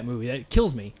love that movie. That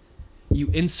kills me. You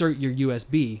insert your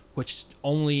USB, which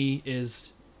only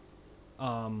is,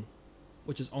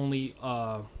 what's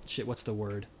the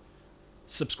word?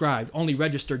 Subscribed, only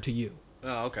registered to you.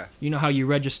 Oh, okay. You know how you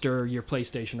register your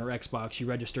PlayStation or Xbox, you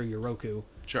register your Roku.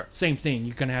 Sure. Same thing.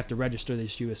 You're going to have to register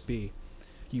this USB.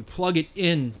 You plug it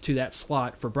into that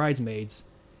slot for Bridesmaids,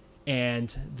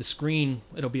 and the screen,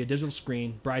 it'll be a digital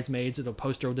screen. Bridesmaids,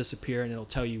 poster will disappear, and it'll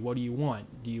tell you, what do you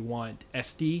want? Do you want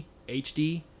SD,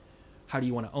 HD? How do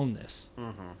you want to own this?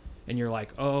 Mm-hmm. And you're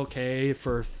like, oh, okay,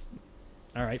 for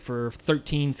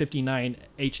 $13.59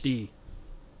 HD.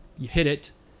 You hit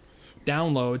it,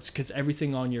 downloads, because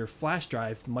everything on your flash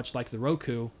drive, much like the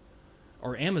Roku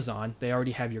or Amazon, they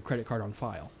already have your credit card on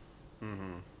file.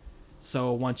 Mm-hmm.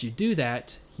 So once you do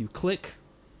that, you click,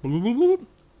 boop, boop, boop,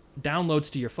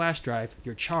 downloads to your flash drive,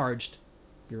 you're charged,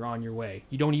 you're on your way.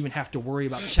 You don't even have to worry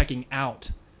about checking out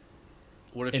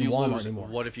in Walmart anymore.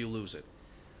 What if you lose it?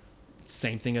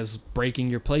 Same thing as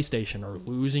breaking your PlayStation or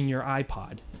losing your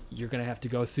iPod. You're going to have to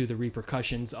go through the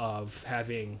repercussions of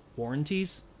having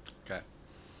warranties. Okay.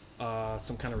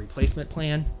 Some kind of replacement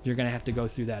plan. You're going to have to go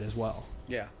through that as well.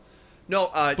 Yeah. No,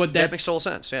 but that makes total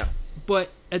sense, yeah.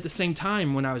 But at the same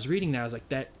time, when I was reading that, I was like,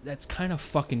 that's kind of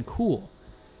fucking cool.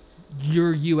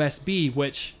 Your USB,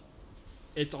 which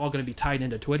it's all going to be tied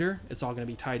into Twitter. It's all going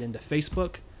to be tied into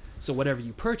Facebook. So whatever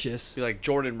you purchase... Be like,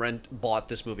 Jordan bought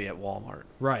this movie at Walmart.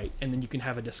 Right. And then you can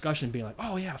have a discussion being like,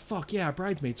 oh, yeah, fuck, yeah,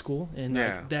 Bridesmaids cool. And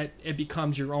like, that it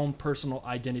becomes your own personal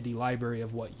identity library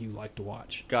of what you like to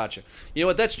watch. Gotcha. You know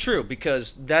what? That's true,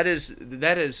 because that is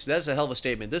a hell of a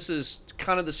statement. This is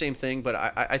kind of the same thing, but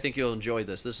I think you'll enjoy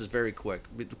this. This is very quick.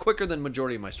 Quicker than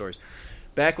majority of my stories.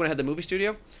 Back when I had the movie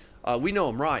studio, we know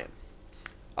him, Ryan.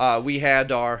 We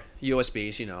had our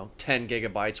USBs, 10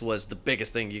 gigabytes was the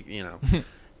biggest thing, you know.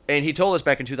 And he told us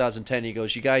back in 2010, he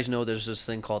goes, you guys know there's this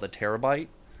thing called a terabyte?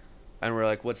 And we're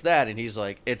like, what's that? And he's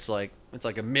like, it's like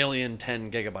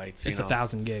 1,000,010 gigabytes. It's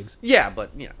 1,000 gigs. Yeah, but,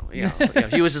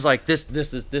 he was just like, this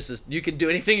is, you can do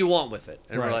anything you want with it.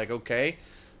 And we're like, okay,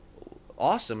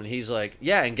 awesome. And he's like,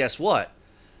 yeah, and guess what?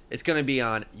 It's going to be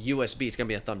on USB. It's going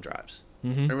to be on thumb drives.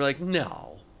 Mm-hmm. And we're like,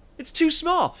 no, it's too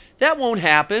small. That won't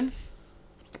happen.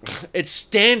 It's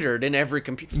standard in every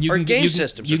computer. Our game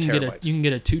systems are terabytes. You can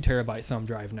get a 2 terabyte thumb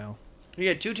drive now. You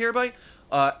get 2 terabyte?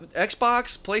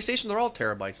 Xbox, PlayStation, they're all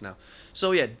terabytes now.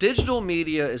 So yeah, digital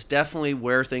media is definitely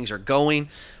where things are going.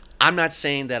 I'm not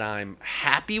saying that I'm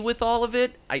happy with all of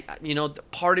it.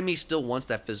 Part of me still wants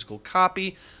that physical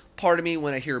copy. Part of me,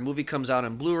 when I hear a movie comes out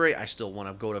on Blu-ray, I still want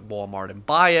to go to Walmart and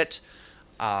buy it.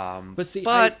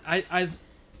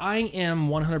 I am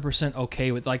 100%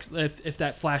 okay with, like, if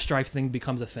that flash drive thing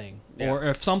becomes a thing, or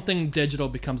if something digital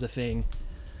becomes a thing,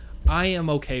 I am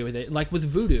okay with it. Like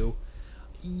with Vudu,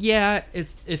 yeah,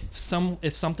 it's if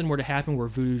something were to happen where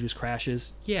Vudu just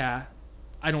crashes, yeah,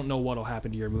 I don't know what'll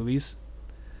happen to your movies.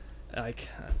 Like,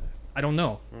 I don't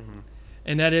know,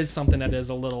 and that is something that is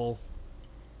a little.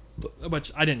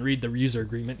 Which I didn't read the user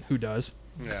agreement. Who does?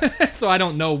 Yeah. So I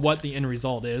don't know what the end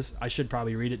result is. I should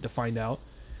probably read it to find out,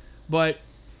 but.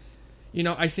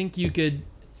 I think you could.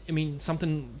 I mean,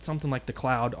 something like the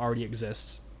cloud already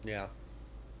exists. Yeah.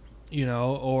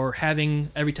 Or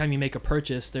having every time you make a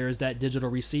purchase, there's that digital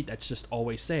receipt that's just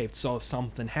always saved. So if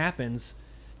something happens,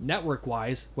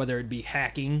 network-wise, whether it be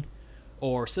hacking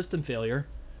or system failure,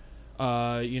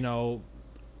 let's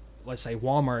say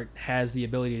Walmart has the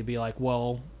ability to be like,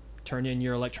 well, turn in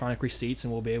your electronic receipts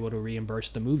and we'll be able to reimburse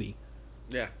the movie.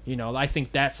 Yeah. I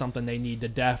think that's something they need to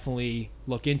definitely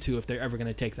look into if they're ever going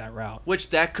to take that route. Which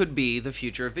that could be the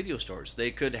future of video stores.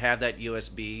 They could have that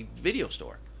USB video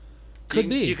store. Could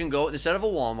be. You can go instead of a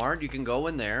Walmart. You can go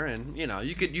in there, and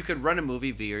you could rent a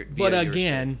movie via. But your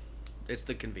again, it's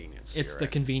the convenience. it's You're the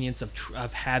right. convenience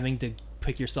of having to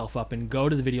pick yourself up and go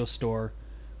to the video store,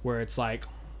 where it's like,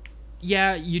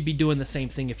 yeah, you'd be doing the same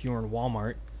thing if you were in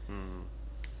Walmart.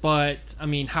 But I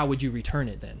mean, how would you return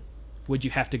it then? Would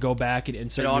you have to go back and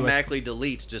insert? It US automatically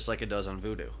deletes just like it does on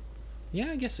Vudu.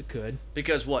 Yeah, I guess it could.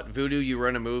 Because what Vudu, you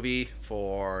rent a movie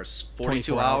for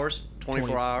 42 24 hours,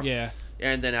 24 hours, Yeah,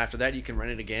 and then after that you can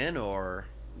rent it again or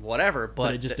whatever.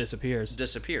 But it just disappears.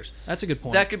 disappears. That's a good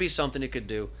point. That could be something it could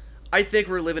do. I think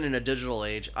we're living in a digital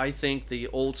age. I think the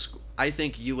old school. I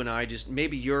think you and I just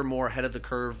maybe you're more ahead of the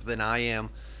curve than I am,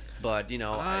 but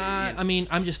I mean,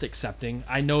 I'm just accepting.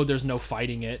 I know there's no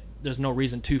fighting it. There's no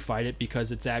reason to fight it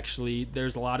because it's actually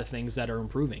there's a lot of things that are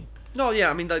improving. No, yeah,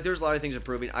 I mean, like, there's a lot of things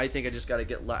improving. I think I just got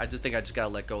to I just think I just got to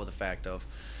let go of the fact of,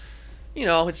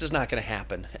 it's just not going to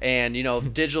happen. And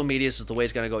digital media is the way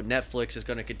it's going to go. Netflix is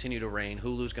going to continue to reign.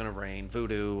 Hulu's going to reign.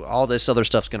 Vudu, all this other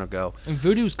stuff's going to go. And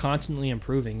Voodoo's constantly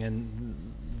improving,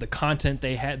 and the content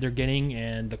they're getting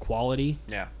and the quality.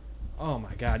 Yeah. Oh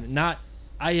my God!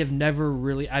 I've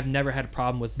never had a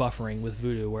problem with buffering with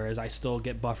Vudu, whereas I still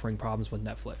get buffering problems with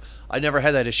Netflix. I never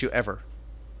had that issue ever.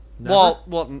 Never?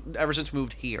 Well, ever since we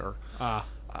moved here,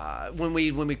 when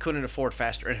we couldn't afford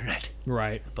faster internet.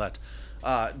 Right. But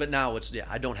now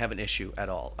I don't have an issue at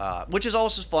all. Which is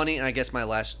also funny, and I guess my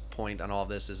last point on all of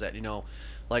this is that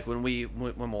like when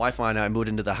my wife and I moved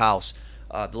into the house,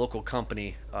 the local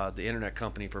company, the internet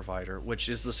company provider, which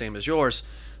is the same as yours,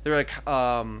 they're like,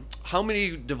 how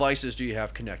many devices do you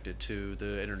have connected to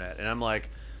the internet? And I'm like,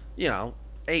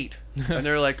 8. And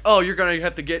they're like, oh, you're gonna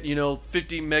have to get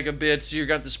 50 megabits. You're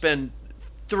gonna have to spend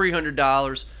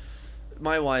 $300.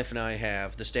 My wife and I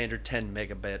have the standard 10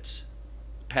 megabits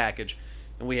package,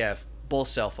 and we have both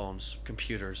cell phones,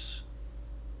 computers,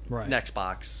 Right. and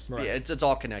Xbox. Right. Yeah, it's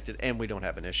all connected, and we don't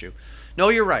have an issue. No,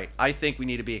 you're right. I think we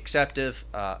need to be acceptive.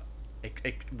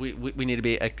 We need to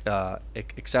be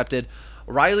accepted.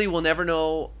 Riley will never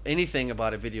know anything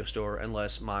about a video store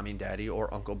unless mommy and daddy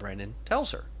or Uncle Brandon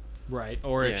tells her. Right.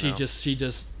 Or if You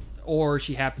know. or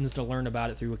she happens to learn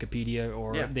about it through Wikipedia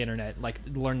or Yeah. the internet, like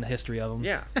learn the history of them.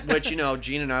 Yeah, which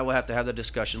Gene and I will have to have the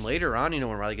discussion later on. When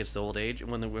Riley gets the old age,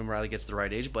 when Riley gets the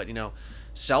right age. But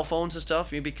cell phones and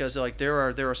stuff, because like there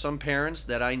are some parents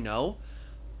that I know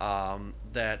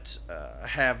that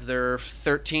have their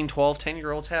 13, 12,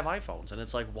 10-year-olds have iPhones, and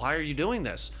it's like, why are you doing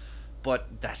this? But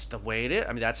that's the way it is.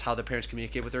 I mean, that's how the parents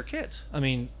communicate with their kids. I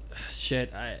mean,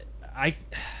 shit.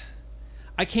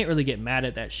 I can't really get mad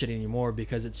at that shit anymore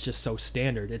because it's just so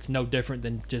standard. It's no different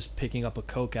than just picking up a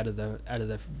Coke out of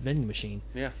the vending machine.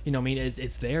 Yeah. I mean,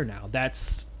 it's there now.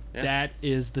 That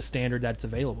is the standard that's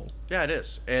available. Yeah, it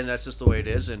is, and that's just the way it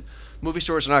is. And movie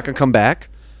stores are not going to come back,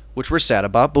 which we're sad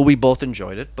about. But we both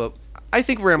enjoyed it. But I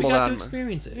think we We rambled got on. to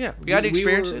experience it. Yeah, we got to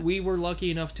experience it. We were lucky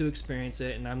enough to experience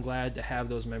it, and I'm glad to have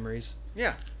those memories.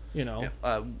 Yeah. Yeah.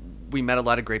 We met a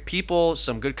lot of great people,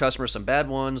 some good customers, some bad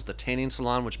ones. The tanning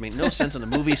salon, which made no sense in a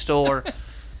movie store.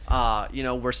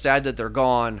 We're sad that they're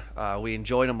gone. We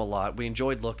enjoyed them a lot. We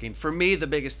enjoyed looking. For me, the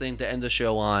biggest thing to end the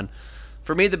show on,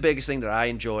 the biggest thing that I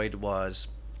enjoyed was,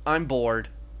 I'm bored.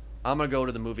 I'm going to go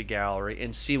to the movie gallery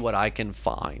and see what I can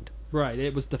find. Right.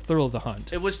 It was the thrill of the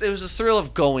hunt. It was the thrill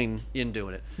of going and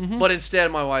doing it. Mm-hmm. But instead,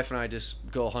 my wife and I just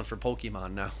go hunt for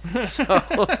Pokemon now.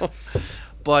 So...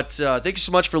 But thank you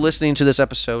so much for listening to this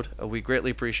episode. We greatly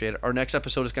appreciate it. Our next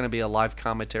episode is going to be a live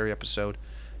commentary episode.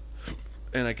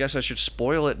 And I guess I should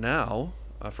spoil it now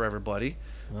for everybody.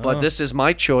 But this is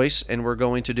my choice, and we're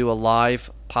going to do a live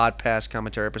podcast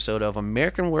commentary episode of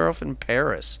American Werewolf in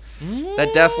Paris.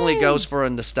 That definitely goes for a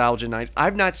nostalgia night.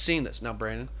 I've not seen this. Now,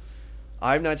 Brandon,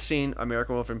 I've not seen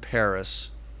American Werewolf in Paris.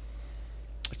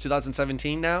 It's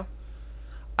 2017 now.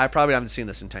 I probably haven't seen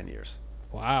this in 10 years.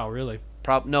 Wow, really?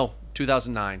 No,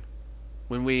 2009,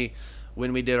 when we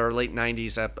did our late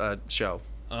 90s show.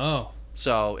 Oh,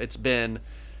 So it's been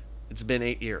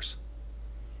 8 years.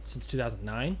 since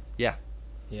 2009? Yeah,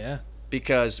 Yeah.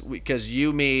 because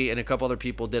you, me, and a couple other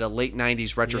people did a late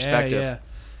 90s retrospective. Yeah.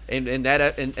 And in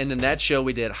that show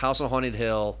we did House on Haunted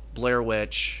Hill, Blair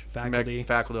Witch, Faculty.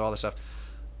 all this stuff.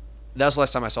 That was the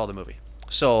last time I saw the movie.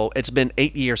 So it's been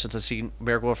 8 years since I've seen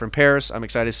American Werewolf in Paris. I'm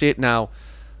excited to see it now.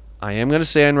 I am going to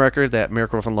say on record that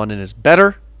American Werewolf in London is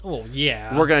better. Oh,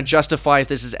 yeah. We're going to justify if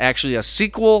this is actually a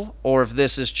sequel or if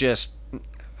this is just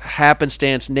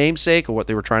happenstance namesake or what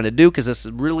they were trying to do, because this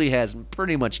really has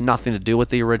pretty much nothing to do with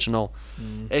the original.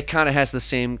 It kind of has the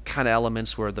same kind of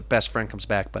elements where the best friend comes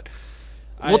back, but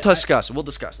we'll discuss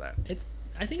that.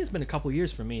 I think it's been a couple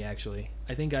years for me, actually.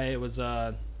 I think it was...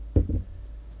 No,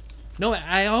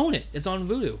 I own it. It's on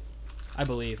Vudu. I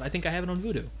believe. I think I have it on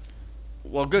Vudu.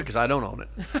 Well, good, because I don't own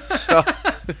it. So,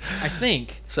 I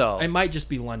think. So It might just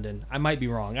be London. I might be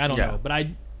wrong. I don't Yeah. know. But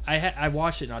I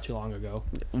watched it not too long ago.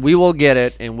 we will get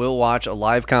it, and we'll watch a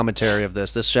live commentary of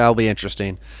this. This shall be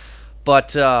interesting.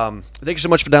 But thank you so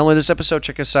much for downloading this episode.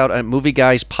 Check us out at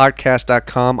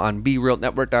movieguyspodcast.com, on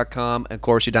BeRealNetwork.com. And of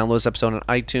course, you download this episode on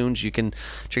iTunes. You can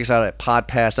check us out at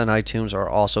Podpass on iTunes, or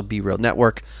also Be Real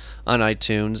Network on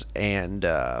iTunes. And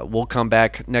we'll come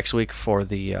back next week for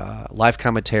the live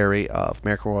commentary of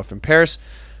American Werewolf in Paris.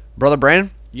 Brother Brandon,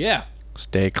 Yeah.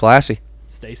 stay classy.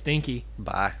 Stay stinky.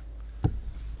 Bye.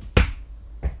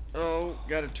 Oh,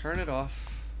 gotta turn it off.